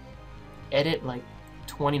should edit like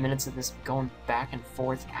 20 minutes of this going back and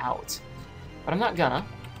forth out. But I'm not gonna,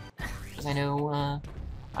 because I know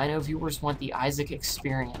viewers want the Isaac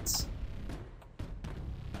experience.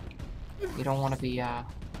 You don't want to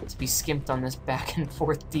be skimped on this back and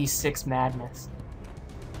forth D6 madness.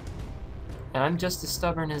 And I'm just as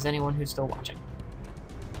stubborn as anyone who's still watching.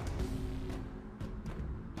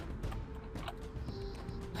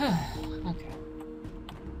 Okay.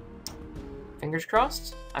 Fingers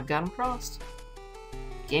crossed. I've got them crossed.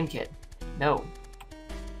 Game Kid. No.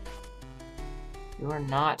 You are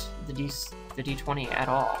not the D20 at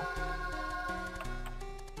all.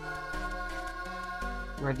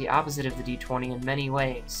 You are the opposite of the D20 in many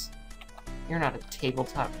ways. You're not a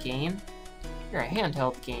tabletop game. You're a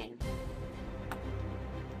handheld game.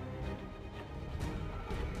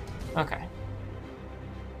 Okay.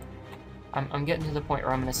 I'm getting to the point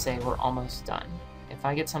where I'm going to say we're almost done. If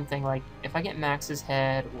I get something like, if I get Max's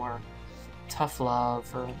head, or Tough Love,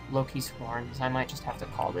 or Loki's Horns, I might just have to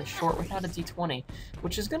call this short without a D20,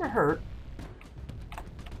 which is going to hurt,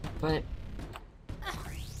 but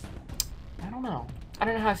I don't know. I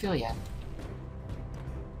don't know how I feel yet.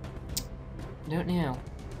 Don't know.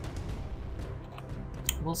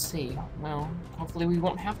 We'll see. Well, hopefully we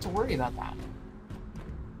won't have to worry about that.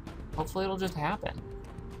 Hopefully it'll just happen.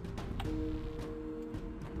 And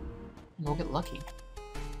we'll get lucky.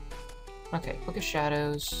 Okay, Book of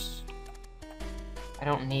Shadows. I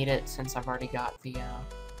don't need it since I've already got the,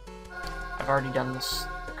 I've already done this,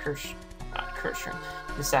 not curse room,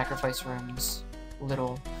 the sacrifice room's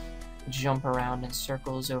little jump around in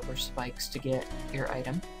circles over spikes to get your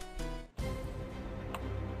item.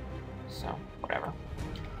 So, whatever.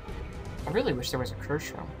 I really wish there was a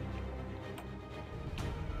curse room.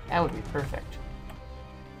 That would be perfect.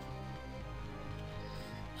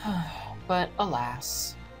 But,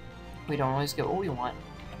 alas, we don't always get what we want.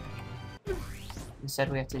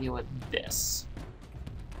 Instead, we have to deal with this.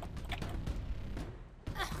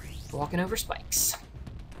 Walking over spikes.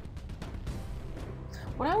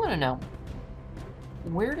 What I want to know,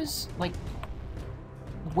 where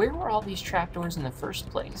were all these trapdoors in the first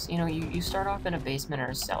place? You know, you start off in a basement or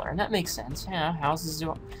a cellar, and that makes sense. Yeah, houses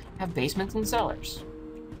do have basements and cellars.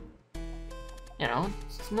 You know,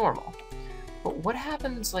 it's normal. But what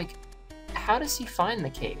happens, like, how does he find the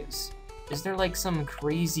caves? Is there, like, some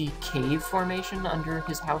crazy cave formation under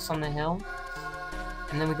his house on the hill?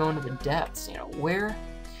 And then we go into the depths, you know, where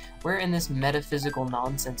in this metaphysical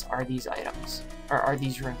nonsense are these items? Or are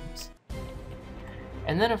these rooms?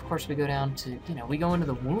 And then, of course, we go down to, you know, we go into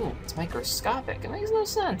the womb. It's microscopic. It makes no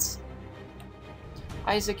sense.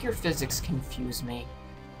 Isaac, your physics confuse me.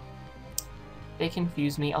 They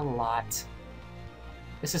confuse me a lot.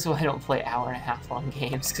 This is why I don't play hour-and-a-half long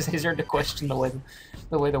games, because I start to question the way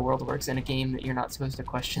the world works in a game that you're not supposed to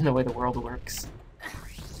question the way the world works.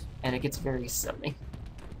 And it gets very silly.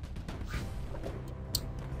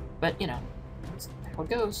 But, you know, that's how it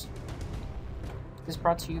goes. This is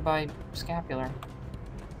brought to you by Scapular.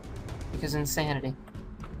 Because insanity.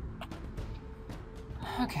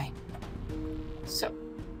 Okay. So,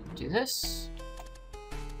 do this.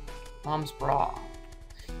 Mom's bra.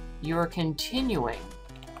 You are continuing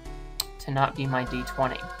to not be my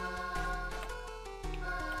D20.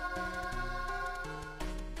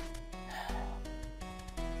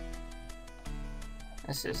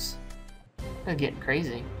 This is getting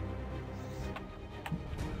crazy.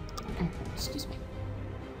 Excuse me.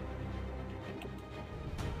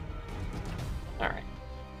 Alright.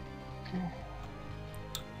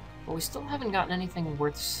 But we still haven't gotten anything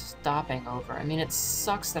worth stopping over. I mean, it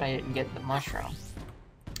sucks that I didn't get the mushroom.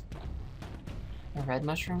 The red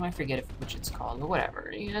mushroom? I forget which it's called, but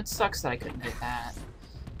whatever. Yeah, it sucks that I couldn't get that.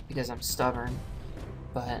 Because I'm stubborn.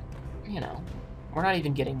 But, you know, we're not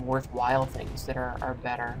even getting worthwhile things that are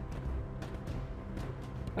better.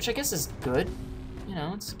 Which I guess is good. You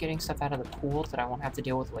know, it's getting stuff out of the pool that I won't have to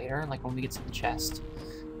deal with later, like when we get to the chest.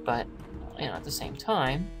 But, you know, at the same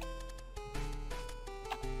time,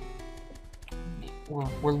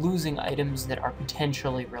 we're losing items that are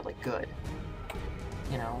potentially really good.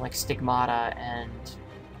 You know, like Stigmata and,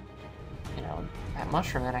 you know, that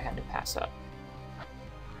mushroom that I had to pass up.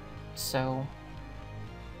 So,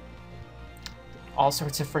 all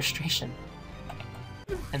sorts of frustration.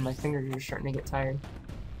 And my fingers are starting to get tired.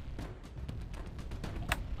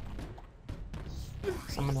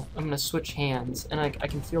 So I'm gonna switch hands, and I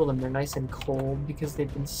can feel them. They're nice and cold because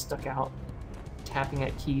they've been stuck out tapping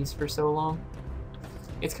at keys for so long.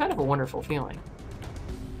 It's kind of a wonderful feeling.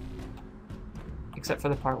 Except for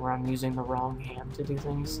the part where I'm using the wrong hand to do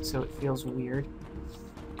things, so it feels weird.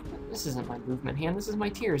 This isn't my movement hand, this is my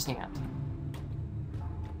tears hand.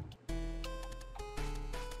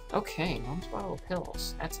 Okay, Mom's bottle of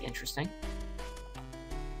pills. That's interesting.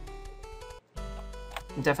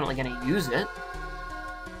 I'm definitely gonna use it.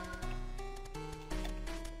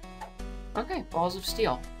 Okay, balls of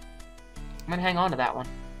steel. I'm gonna hang on to that one.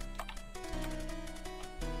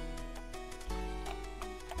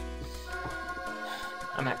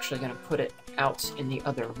 I'm actually gonna put it out in the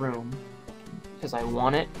other room because I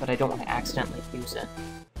want it, but I don't want to accidentally use it.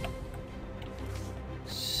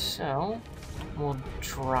 So, we'll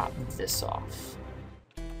drop this off.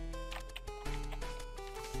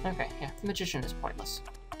 Okay, yeah, the magician is pointless.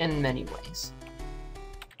 In many ways.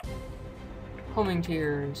 Homing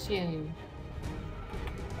tears, yay.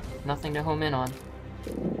 Nothing to home in on.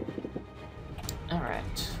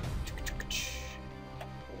 Alright.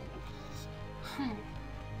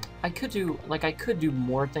 I could do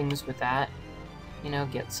more things with that. You know,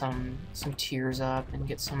 get some tears up and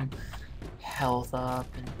get some health up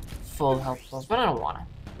and full health plus, but I don't wanna.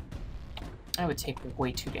 That would take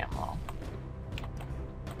way too damn long.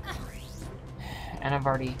 And I've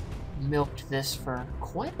already milked this for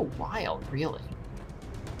quite a while, really.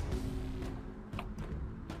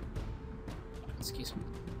 Excuse me.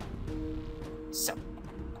 So,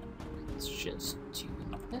 let's just do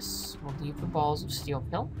this. We'll leave the balls of steel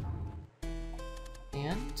pill.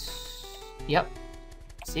 And, yep.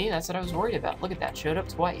 See, that's what I was worried about. Look at that, showed up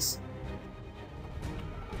twice.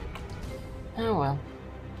 Oh well.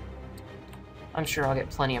 I'm sure I'll get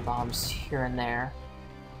plenty of bombs here and there.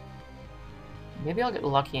 Maybe I'll get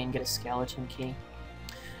lucky and get a skeleton key.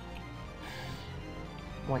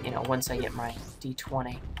 When, you know, once I get my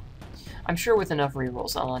D20. I'm sure with enough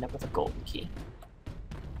rerolls I'll end up with a golden key.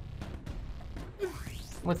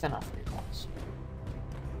 With enough rerolls.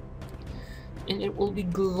 And it will be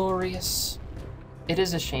glorious. It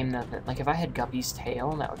is a shame though that, like, if I had Guppy's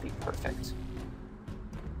tail, that would be perfect.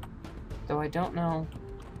 Though I don't know...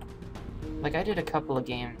 Like, I did a couple of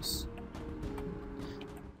games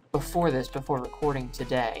before this, before recording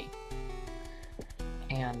today,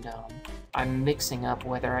 and I'm mixing up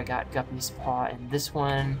whether I got Guppy's paw in this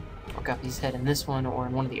one, or Guppy's head in this one, or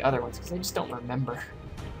in one of the other ones, because I just don't remember.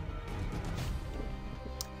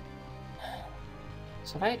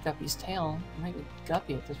 So if I had Guppy's tail, it might be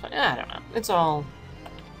Guppy at this point. I don't know. It's all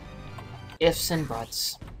ifs and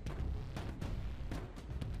buts.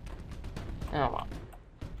 Oh well.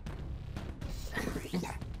 Okay.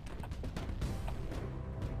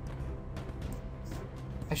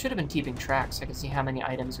 I should have been keeping track so I could see how many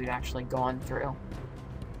items we've actually gone through.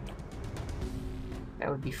 That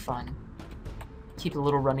would be fun. Keep a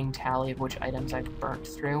little running tally of which items I've burnt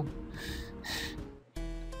through.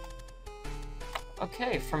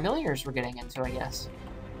 Okay, familiars we're getting into, I guess.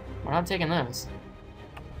 We're not taking those.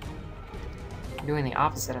 We're doing the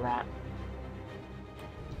opposite of that.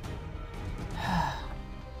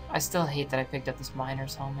 I still hate that I picked up this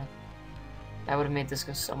miner's helmet. That would have made this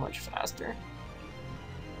go so much faster.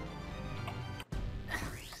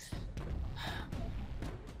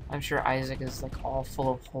 I'm sure Isaac is like all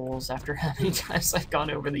full of holes after how many times I've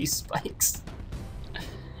gone over these spikes.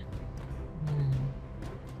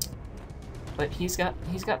 But he's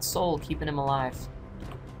got soul keeping him alive.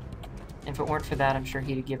 If it weren't for that, I'm sure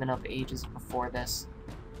he'd have given up ages before this.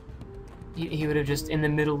 He would have just, in the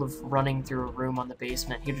middle of running through a room on the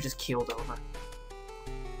basement, he would have just keeled over.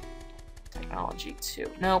 Technology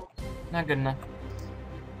 2. Nope, not good enough.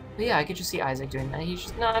 But yeah, I could just see Isaac doing that. He's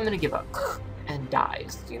just, no, I'm gonna give up. And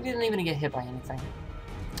dies. He didn't even get hit by anything.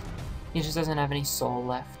 He just doesn't have any soul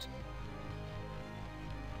left.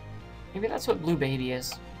 Maybe that's what Blue Baby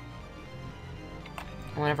is.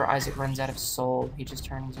 And whenever Isaac runs out of soul, he just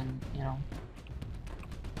turns in, you know.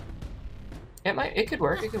 It could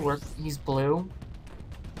work, it could work. He's blue.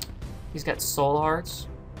 He's got soul hearts.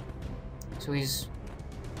 So he's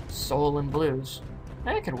soul and blues.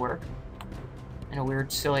 That could work. In a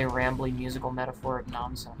weird, silly, rambly musical metaphor of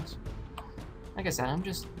nonsense. Like I said,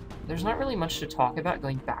 there's not really much to talk about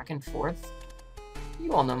going back and forth.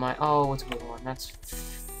 You all know my... Oh, it's Woodlawn. That's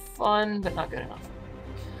fun, but not good enough.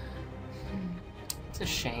 It's a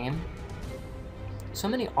shame. So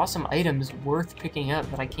many awesome items worth picking up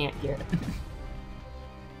that I can't get.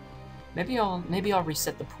 Maybe I'll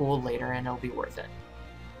reset the pool later and it'll be worth it.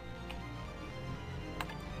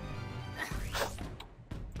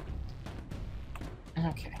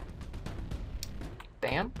 Okay.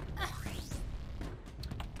 Bam.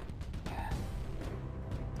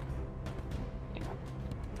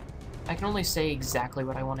 I can only say exactly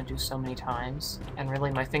what I want to do so many times, and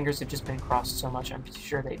really my fingers have just been crossed so much I'm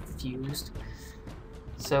sure they've fused.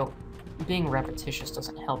 So, being repetitious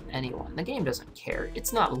doesn't help anyone. The game doesn't care.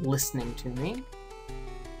 It's not listening to me.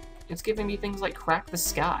 It's giving me things like Crack the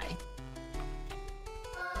Sky.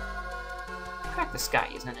 Crack the Sky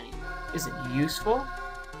isn't useful.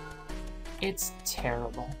 It's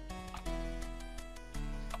terrible.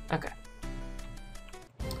 Okay.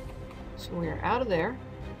 So we are out of there.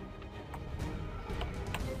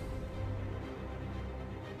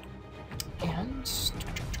 And...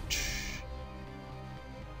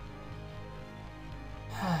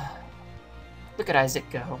 Look at Isaac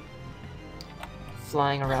go.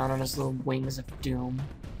 Flying around on his little wings of doom.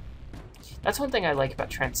 That's one thing I like about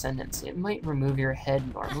Transcendence. It might remove your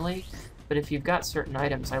head normally, but if you've got certain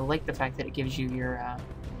items, I like the fact that it gives you your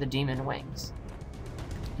the demon wings.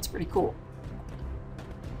 It's pretty cool.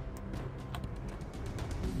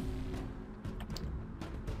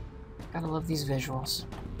 Gotta love these visuals.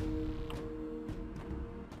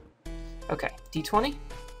 Okay, D20.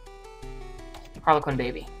 Harlequin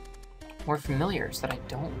Baby. More familiars that I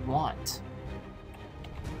don't want.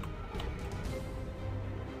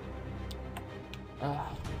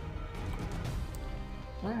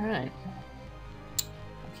 Alright.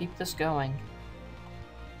 I'll keep this going.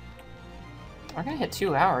 We're gonna hit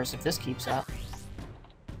 2 hours if this keeps up.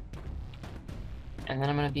 And then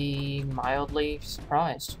I'm gonna be mildly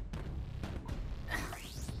surprised.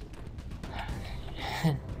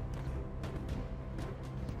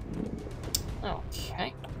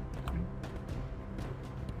 Okay.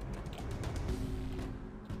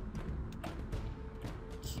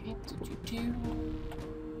 Okay,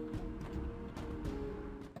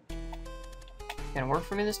 Gonna work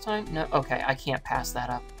for me this time? No? Okay, I can't pass that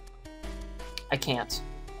up. I can't.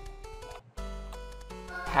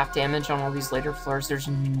 Half damage on all these later floors, there's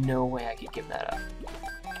no way I could give that up.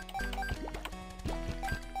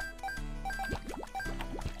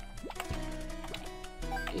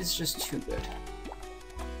 It's just too good.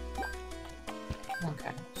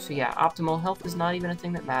 Okay, so yeah, optimal health is not even a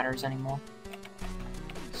thing that matters anymore.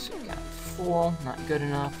 So we got Fool, not good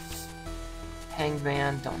enough. Hanged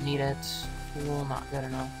Man, don't need it. Fool, not good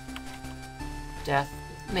enough. Death,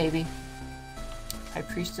 maybe. High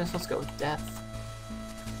Priestess, let's go with Death.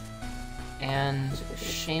 And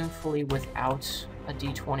shamefully without a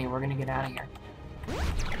D20, we're gonna get out of here.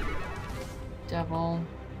 Devil.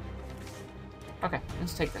 Okay,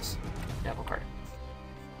 let's take this. Devil card.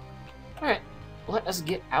 Alright, let us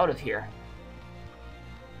get out of here.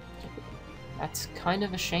 That's kind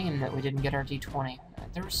of a shame that we didn't get our D20.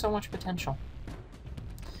 There was so much potential.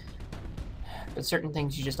 But certain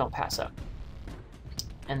things you just don't pass up.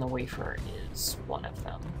 And the wafer is one of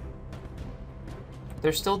them.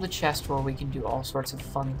 There's still the chest where we can do all sorts of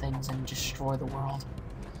fun things and destroy the world.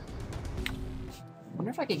 I wonder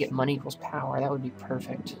if I could get money equals power. That would be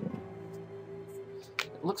perfect.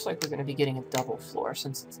 It looks like we're going to be getting a double floor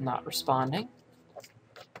since it's not responding.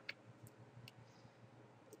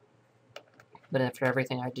 But after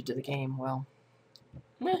everything I did to the game, well,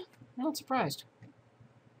 I'm not surprised.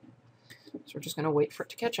 So we're just going to wait for it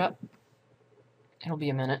to catch up. It'll be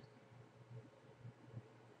a minute.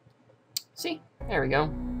 See? There we go.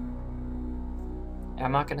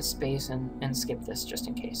 I'm not going to space and skip this just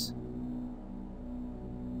in case.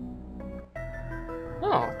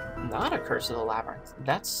 Oh, not a Curse of the Labyrinth.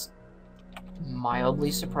 That's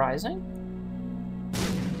mildly surprising.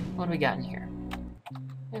 What do we got in here?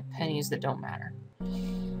 We have pennies that don't matter.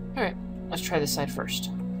 Alright, let's try this side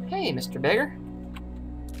first. Hey, Mr. Beggar.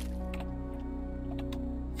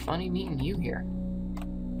 Funny meeting you here.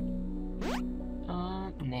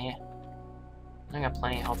 Nah. I got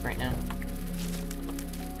plenty of health right now.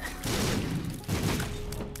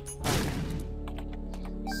 Okay.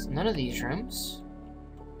 None of these rooms.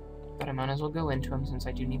 But I might as well go into them since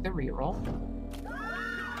I do need the reroll.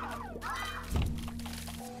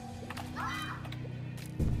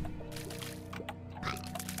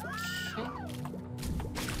 Okay.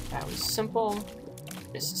 That was simple.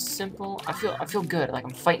 This is simple. I feel good, like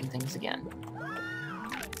I'm fighting things again.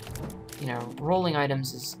 You know, rolling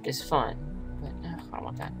items is fun, but I don't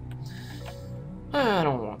want that. I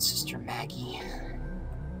don't want Sister Maggie.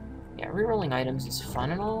 Yeah, rerolling items is fun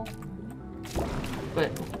and all, but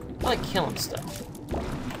I like killing stuff.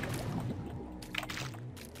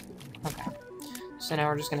 Okay, so now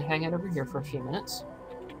we're just gonna hang out over here for a few minutes.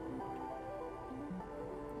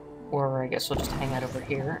 Or I guess we'll just hang out over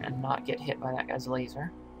here and not get hit by that guy's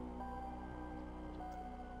laser.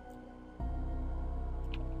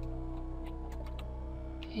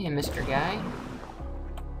 Hey, Mr. Guy.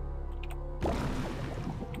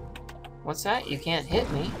 What's that? You can't hit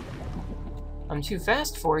me. I'm too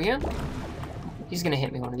fast for you. He's gonna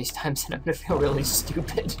hit me one of these times and I'm gonna feel really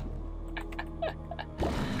stupid.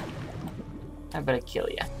 How about I kill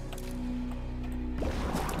ya?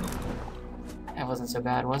 That wasn't so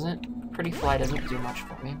bad, was it? Pretty fly doesn't do much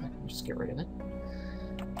for me, but I'll just get rid of it.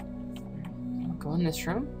 I'll go in this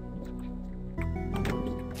room.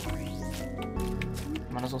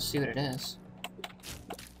 Might as well see what it is.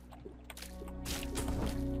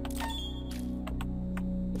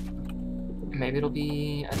 Maybe it'll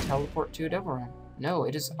be a teleport to a devil room. No,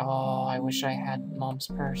 it is... Oh, I wish I had Mom's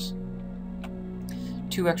purse.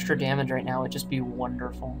 2 extra damage right now would just be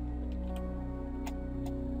wonderful.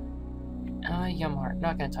 Yum heart.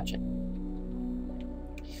 Not gonna touch it.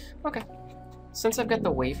 Okay. Since I've got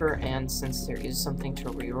the wafer, and since there is something to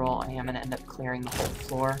reroll, I am gonna end up clearing the whole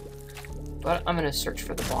floor. But I'm gonna search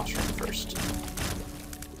for the boss room first.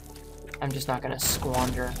 I'm just not gonna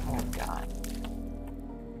squander what I've got.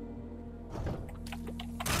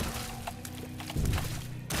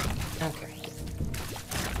 Okay.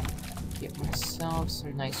 Give myself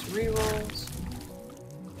some nice rerolls.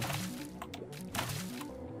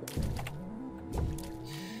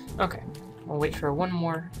 Okay. We'll wait for one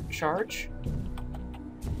more charge.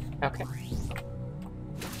 Okay.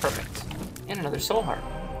 Perfect. And another soul heart.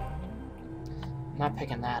 I'm not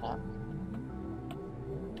picking that up.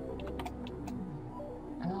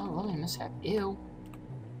 Oh, let me mishap. Ew.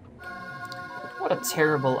 What a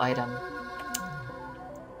terrible item.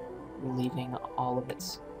 Leaving all of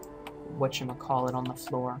its whatchamacallit on the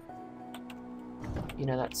floor. You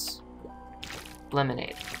know, that's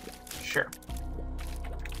lemonade. Sure.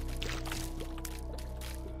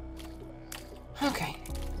 Okay.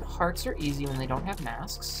 Hearts are easy when they don't have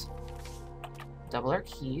masks. Double our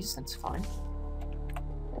keys, that's fine.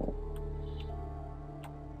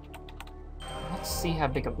 Let's see how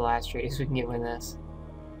big a blast radius we can get with this.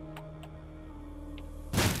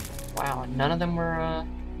 Wow, none of them were,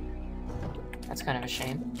 that's kind of a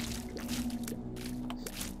shame.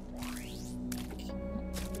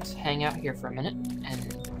 Let's hang out here for a minute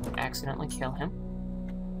and accidentally kill him.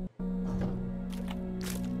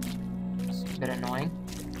 It's a bit annoying.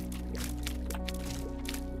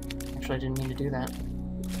 Actually, I didn't mean to do that.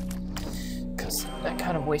 Because that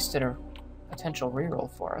kind of wasted a potential reroll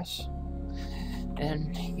for us.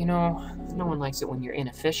 And, you know, no one likes it when you're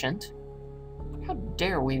inefficient. How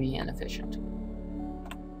dare we be inefficient?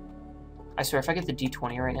 I swear, if I get the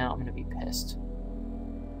D20 right now, I'm gonna be pissed.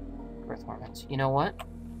 Growth hormones. You know what?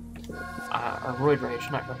 Or roid rage,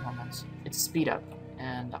 not growth hormones. It's speed up,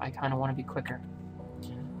 and I kind of want to be quicker.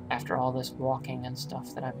 After all this walking and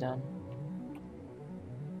stuff that I've done.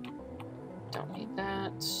 Don't need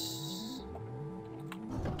that.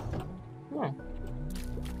 Oh.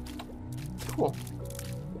 Cool.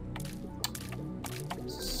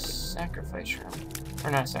 Sacrifice room.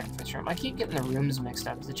 Or not a sacrifice room. I keep getting the rooms mixed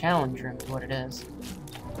up. The challenge room is what it is.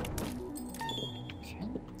 Okay,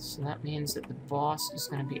 so that means that the boss is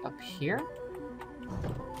going to be up here.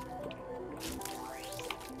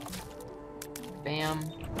 Bam.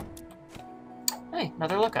 Hey,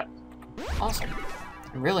 another lookup. Awesome.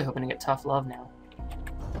 I'm really hoping to get tough love now.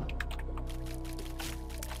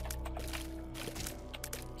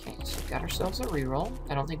 Okay, so we've got ourselves a reroll.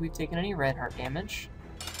 I don't think we've taken any red heart damage.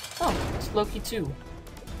 Oh, it's Loki too.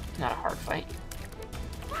 Not a hard fight.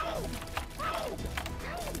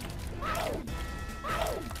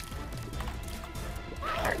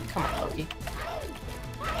 Alright, come on, Loki.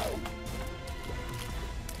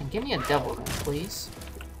 And give me a devil room, please.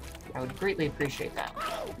 I would greatly appreciate that.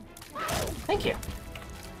 Thank you.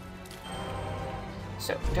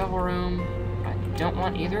 So, devil room. I don't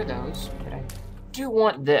want either of those, but I do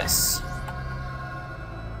want this.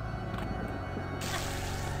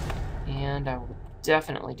 And I will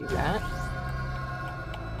definitely do that.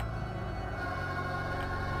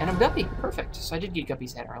 And a guppy. Perfect. So I did get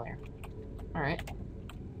Guppy's head earlier. Alright.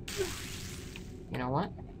 You know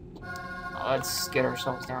what? Let's get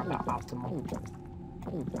ourselves down to optimal.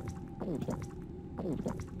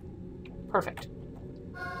 Perfect.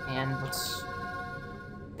 And let's...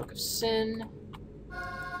 Book of Sin.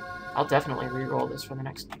 I'll definitely re-roll this for the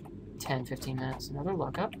next 10-15 minutes. Another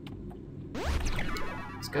luck up.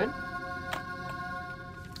 That's good.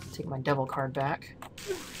 Take my devil card back.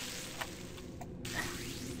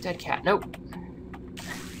 Dead cat. Nope.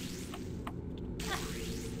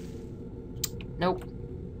 Nope.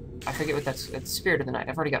 I forget what that's. It's Spirit of the Night.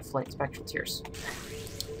 I've already got Flight Spectral Tears.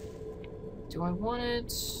 Do I want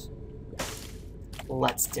it?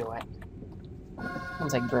 Let's do it. I'll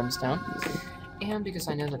take Brimstone. And because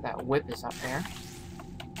I know that that whip is up there,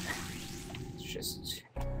 let's just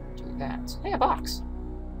do that. Hey, a box!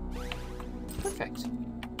 Perfect.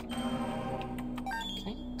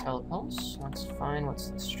 Okay, Telepulse. That's fine. What's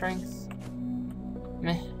the strength?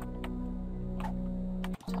 Meh.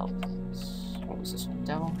 Telepulse. What was this one?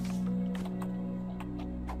 Devil.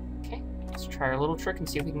 Okay, let's try our little trick and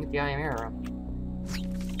see if we can get the Eye of Arrow.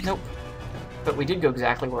 Nope. But we did go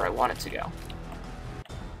exactly where I wanted to go.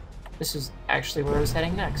 This is actually where I was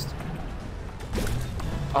heading next.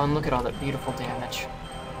 Oh, and look at all that beautiful damage.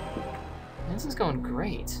 This is going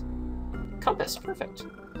great. Compass, perfect.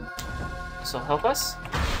 This will help us.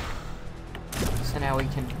 So now we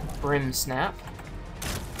can Brim Snap.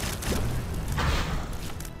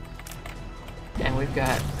 And we've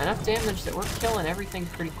got enough damage that we're killing everything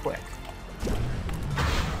pretty quick.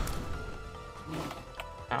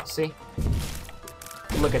 Oh, see?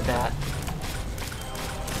 Look at that.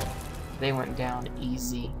 They went down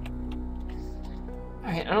easy.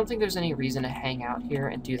 Alright, I don't think there's any reason to hang out here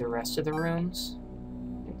and do the rest of the rooms.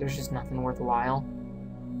 There's just nothing worthwhile.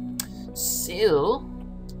 So,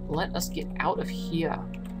 let us get out of here.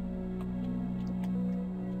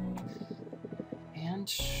 And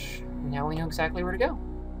now we know exactly where to go.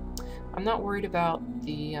 I'm not worried about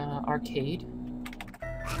the arcade.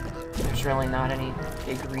 There's really not any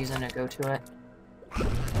big reason to go to it.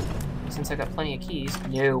 Since I've got plenty of keys.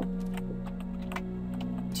 No.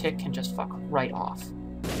 Tick can just fuck right off.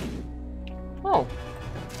 Oh.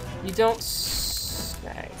 You don't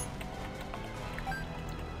say.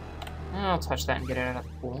 I'll touch that and get it out of the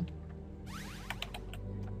pool.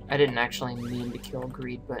 I didn't actually mean to kill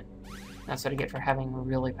Greed, but that's what I get for having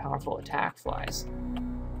really powerful attack flies.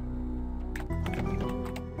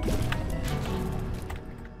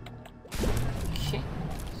 Okay.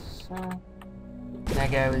 So,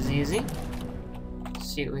 that guy was easy.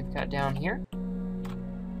 Let's see what we've got down here.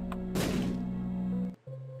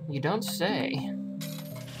 You don't say.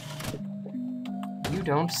 You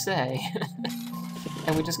don't say.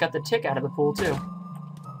 And we just got the tick out of the pool, too.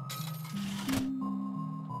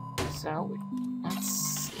 So, let's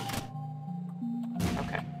see.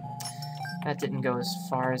 Okay. That didn't go as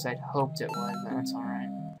far as I'd hoped it would, but that's alright.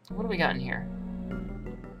 What do we got in here?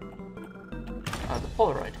 Oh, the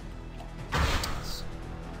Polaroid. It's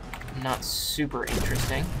not super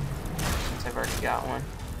interesting, since I've already got one.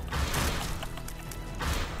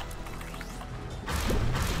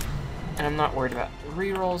 And I'm not worried about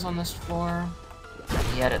rerolls on this floor. Not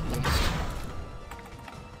yet, at least.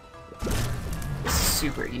 This is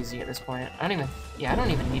super easy at this point. I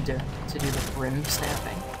don't even need to do the Brim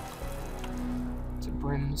snapping. To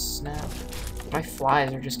Brim snap. My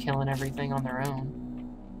flies are just killing everything on their own.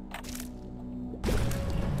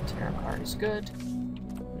 Tarot card is good.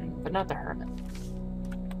 But not the Hermit.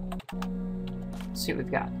 Let's see what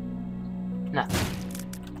we've got. Nothing.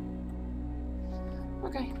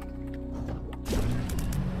 Okay.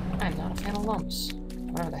 I'm not a fan of lumps.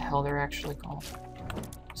 Whatever the hell they're actually called.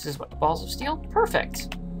 This is what, balls of steel?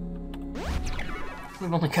 Perfect!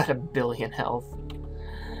 We've only got 1 billion health.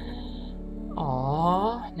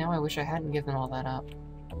 Aww, now I wish I hadn't given all that up.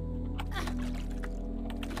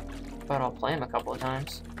 But I'll play him a couple of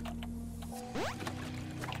times.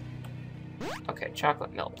 Okay,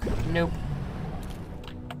 chocolate milk. Nope.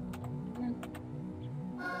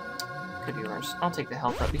 Could be worse. I'll take the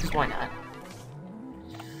health up, because why not?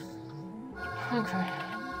 Okay.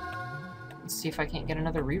 Let's see if I can't get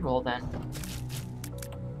another reroll then.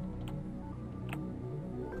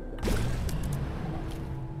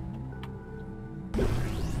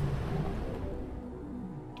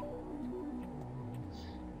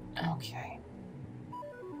 Okay.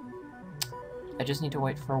 I just need to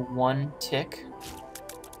wait for 1 tick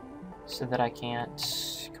so that I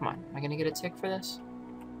can't... Come on, am I gonna get a tick for this?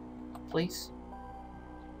 Please?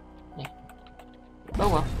 Yeah. Oh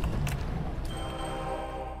well.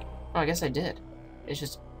 Oh, I guess I did. It's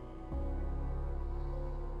just...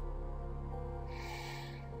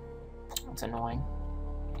 That's annoying.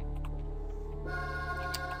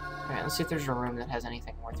 Alright, let's see if there's a room that has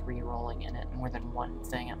anything worth re-rolling in it. More than one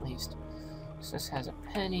thing, at least. So this has a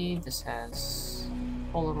penny, this has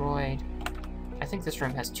Polaroid. I think this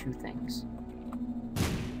room has 2 things.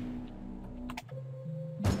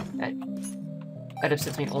 That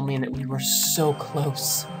upsets me only in that we were so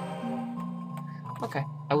close. Okay,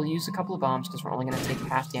 I will use a couple of bombs because we're only going to take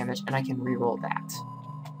half damage, and I can re-roll that.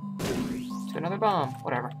 To another bomb,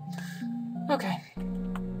 whatever. Okay,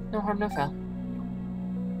 no harm, no foul.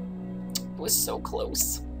 It was so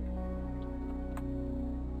close.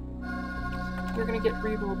 You're going to get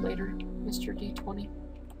re-rolled later, Mr. D20.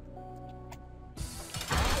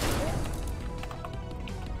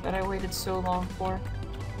 That I waited so long for.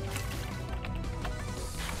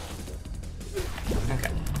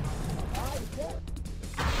 Okay.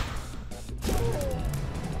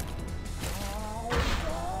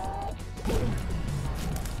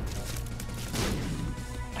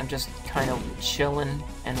 I'm just kind of chilling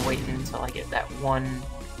and waiting until I get that one...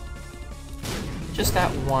 Just that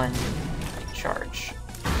one charge.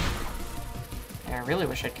 I really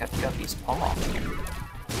wish I'd kept Guppy's paw.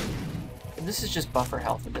 But this is just buffer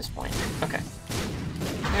health at this point. Okay.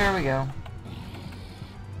 There we go.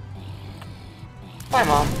 Bye,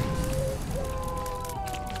 Mom.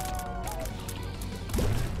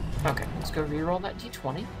 Okay, let's go re-roll that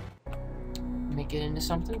d20. Make it into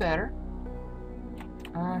something better.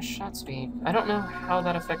 Shot speed. I don't know how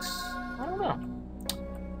that affects... I don't know.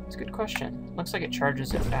 It's a good question. Looks like it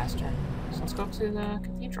charges it faster. So let's go up to the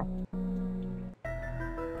cathedral.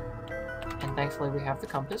 And thankfully we have the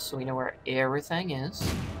compass, so we know where everything is.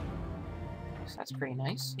 So that's pretty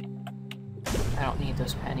nice. I don't need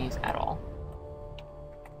those pennies at all.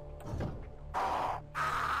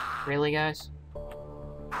 Really, guys?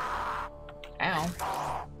 Ow.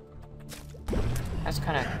 That's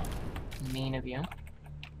kind of mean of you.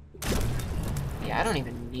 Yeah, I don't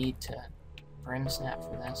even need to Brim Snap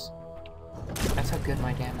for this. That's how good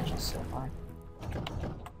my damage is so far.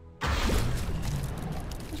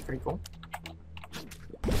 That's pretty cool.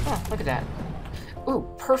 Oh, look at that. Ooh,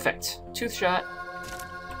 perfect! Tooth shot.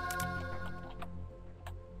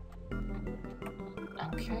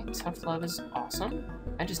 Okay, tough love is awesome.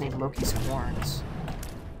 I just need Loki's horns.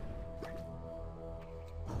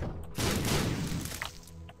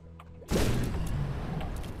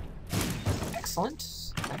 Excellent.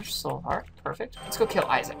 Another soul heart. Perfect. Let's go kill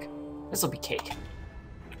Isaac. This'll be cake.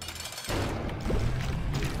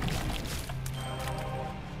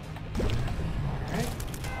 Alright.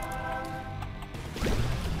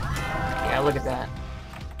 Yeah, look at that.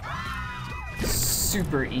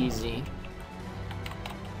 Super easy.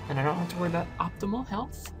 And I don't have to worry about optimal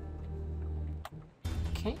health.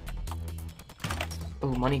 Okay.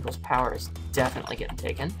 Ooh, Money Equals Power is definitely getting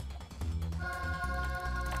taken.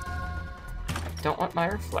 Don't want my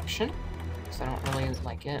reflection, because I don't really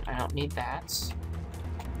like it. I don't need that.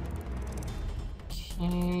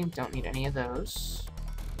 Okay, don't need any of those.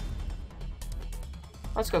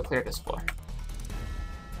 Let's go clear this floor.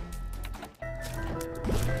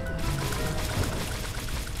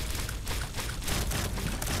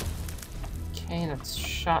 Okay, that's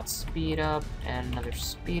shot speed up and another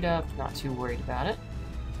speed up. Not too worried about it.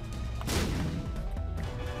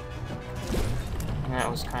 And that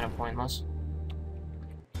was kind of pointless.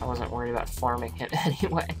 I wasn't worried about farming it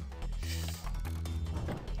anyway.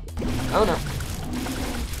 Oh no.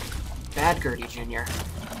 Bad Gertie Jr.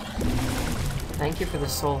 Thank you for the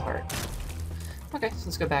soul heart. Okay, so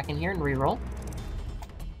let's go back in here and re-roll.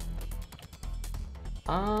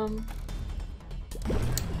 I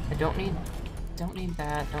don't need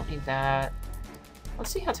that, don't need that. Let's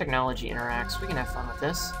see how technology interacts. We can have fun with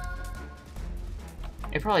this.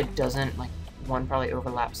 It probably doesn't, like, one probably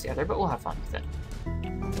overlaps the other, but we'll have fun with it.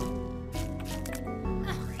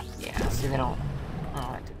 Yeah, see, they don't... Oh,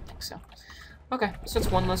 I didn't think so. Okay, so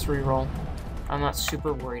it's one less reroll. I'm not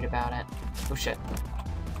super worried about it. Oh, shit.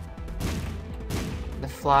 The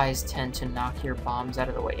flies tend to knock your bombs out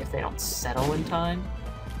of the way if they don't settle in time,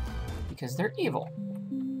 because they're evil.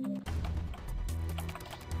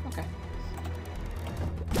 Okay.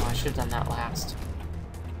 Oh, I should have done that last.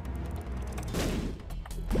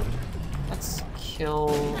 Let's kill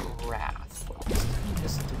Wrath. I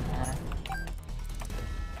guess it didn't matter.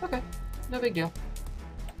 Okay, no big deal.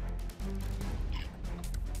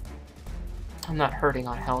 I'm not hurting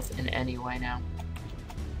on health in any way now.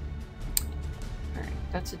 Alright,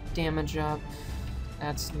 that's a damage up.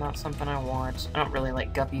 That's not something I want. I don't really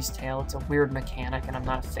like Guppy's tail. It's a weird mechanic, and I'm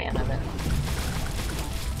not a fan of it.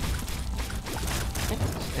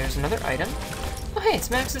 there's another item. Oh, hey, it's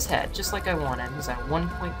Max's head, just like I wanted. Is that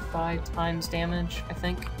 1.5 times damage, I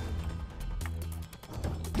think?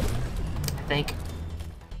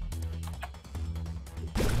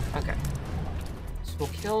 Okay.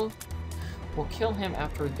 So we'll kill him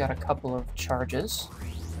after we've got a couple of charges,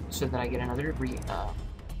 so that I get another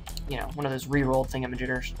you know, one of those re-rolled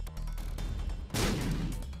thingamajiggers.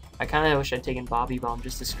 I kind of wish I'd taken Bobby Bomb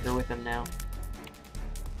just to screw with him now.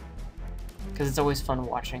 Because it's always fun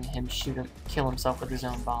watching him kill himself with his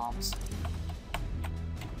own bombs.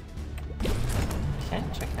 Okay,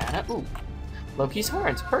 check that out. Ooh, Loki's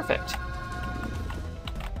horns, perfect.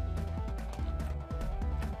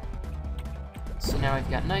 So now we've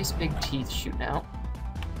got nice big teeth shooting out.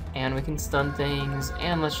 And we can stun things,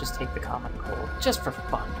 and let's just take the common cold, just for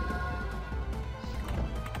fun.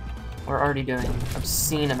 We're already doing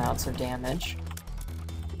obscene amounts of damage.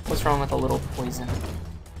 What's wrong with a little poison?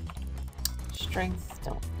 Strength,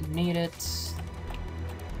 don't need it.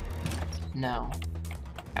 No.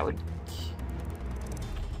 I would...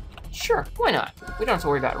 Sure, why not? We don't have to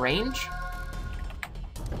worry about range.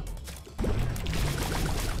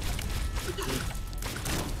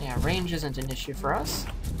 Yeah, range isn't an issue for us.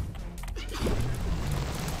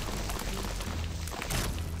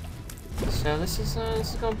 So this is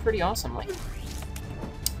going pretty awesomely.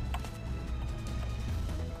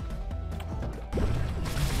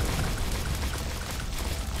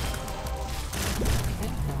 Okay,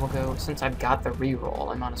 and we'll go, since I've got the reroll,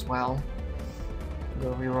 I might as well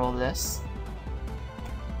go reroll this.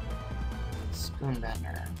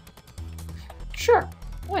 Spoonbender. Sure,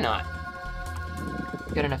 why not?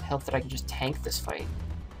 I've got enough health that I can just tank this fight.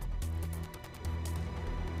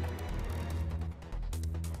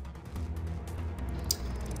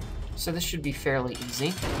 So this should be fairly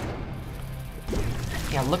easy.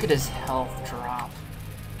 Yeah, look at his health drop.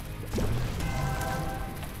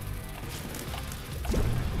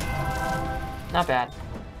 Not bad.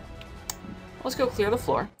 Let's go clear the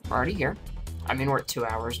floor. We're already here. I mean, we're at 2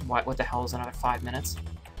 hours. What the hell is another 5 minutes?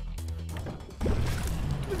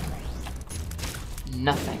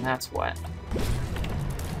 Nothing, that's what.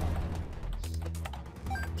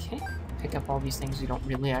 Okay, pick up all these things we don't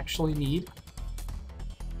really actually need.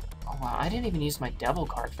 Oh wow, I didn't even use my devil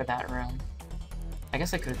card for that room. I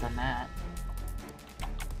guess I could have done that.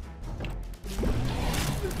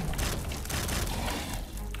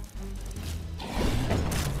 Okay.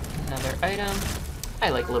 Another item. I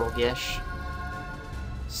like Little Gish.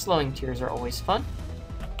 Slowing tears are always fun.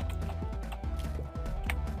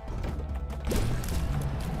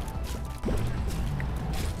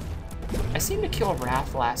 I seem to kill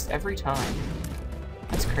Wrath last every time.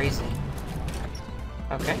 That's crazy.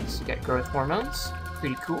 Okay, so you get growth hormones.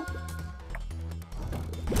 Pretty cool.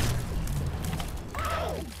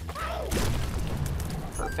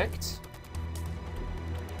 Perfect.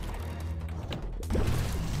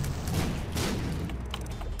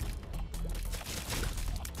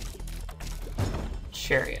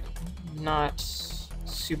 Chariot. Not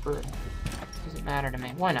super... doesn't matter to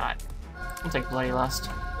me. Why not? I'll take Bloody Lust.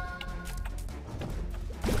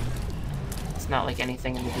 It's not like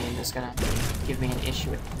anything in the game is gonna give me an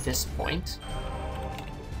issue at this point.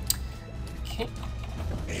 Okay.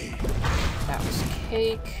 That was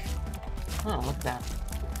cake. Oh, look at that.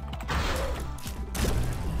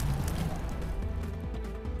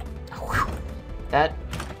 Whew. That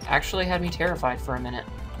actually had me terrified for a minute.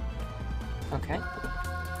 Okay.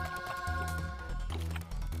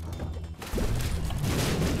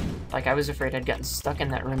 Like, I was afraid I'd gotten stuck in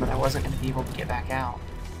that room and I wasn't going to be able to get back out.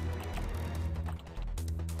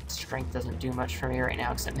 Strength doesn't do much for me right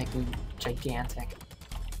now except make me gigantic.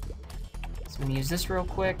 So I'm going to use this real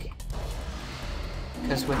quick.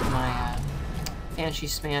 Because with my Fancy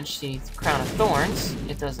Smanchy Crown of Thorns,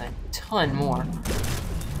 it does a ton more.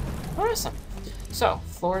 Awesome. So,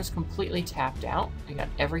 floor is completely tapped out. We got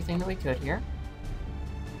everything that we could here.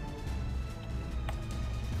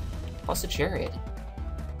 Plus a chariot.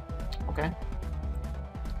 Okay.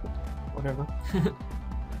 Whatever.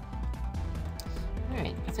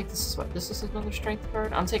 Alright, I think this is what? This is another strength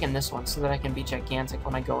card? I'm taking this one so that I can be gigantic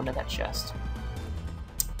when I go into that chest.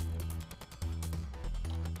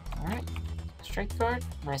 Alright. Strength card.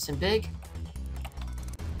 Nice and big.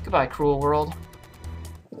 Goodbye, cruel world.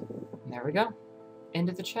 And there we go.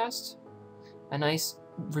 Into the chest. A nice,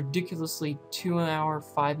 ridiculously 2-hour,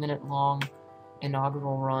 5-minute long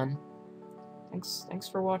inaugural run. Thanks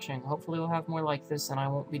for watching. Hopefully we'll have more like this and I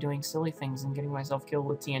won't be doing silly things and getting myself killed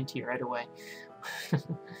with TNT right away.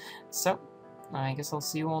 So, I guess I'll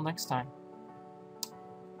see you all next time.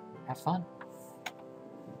 Have fun.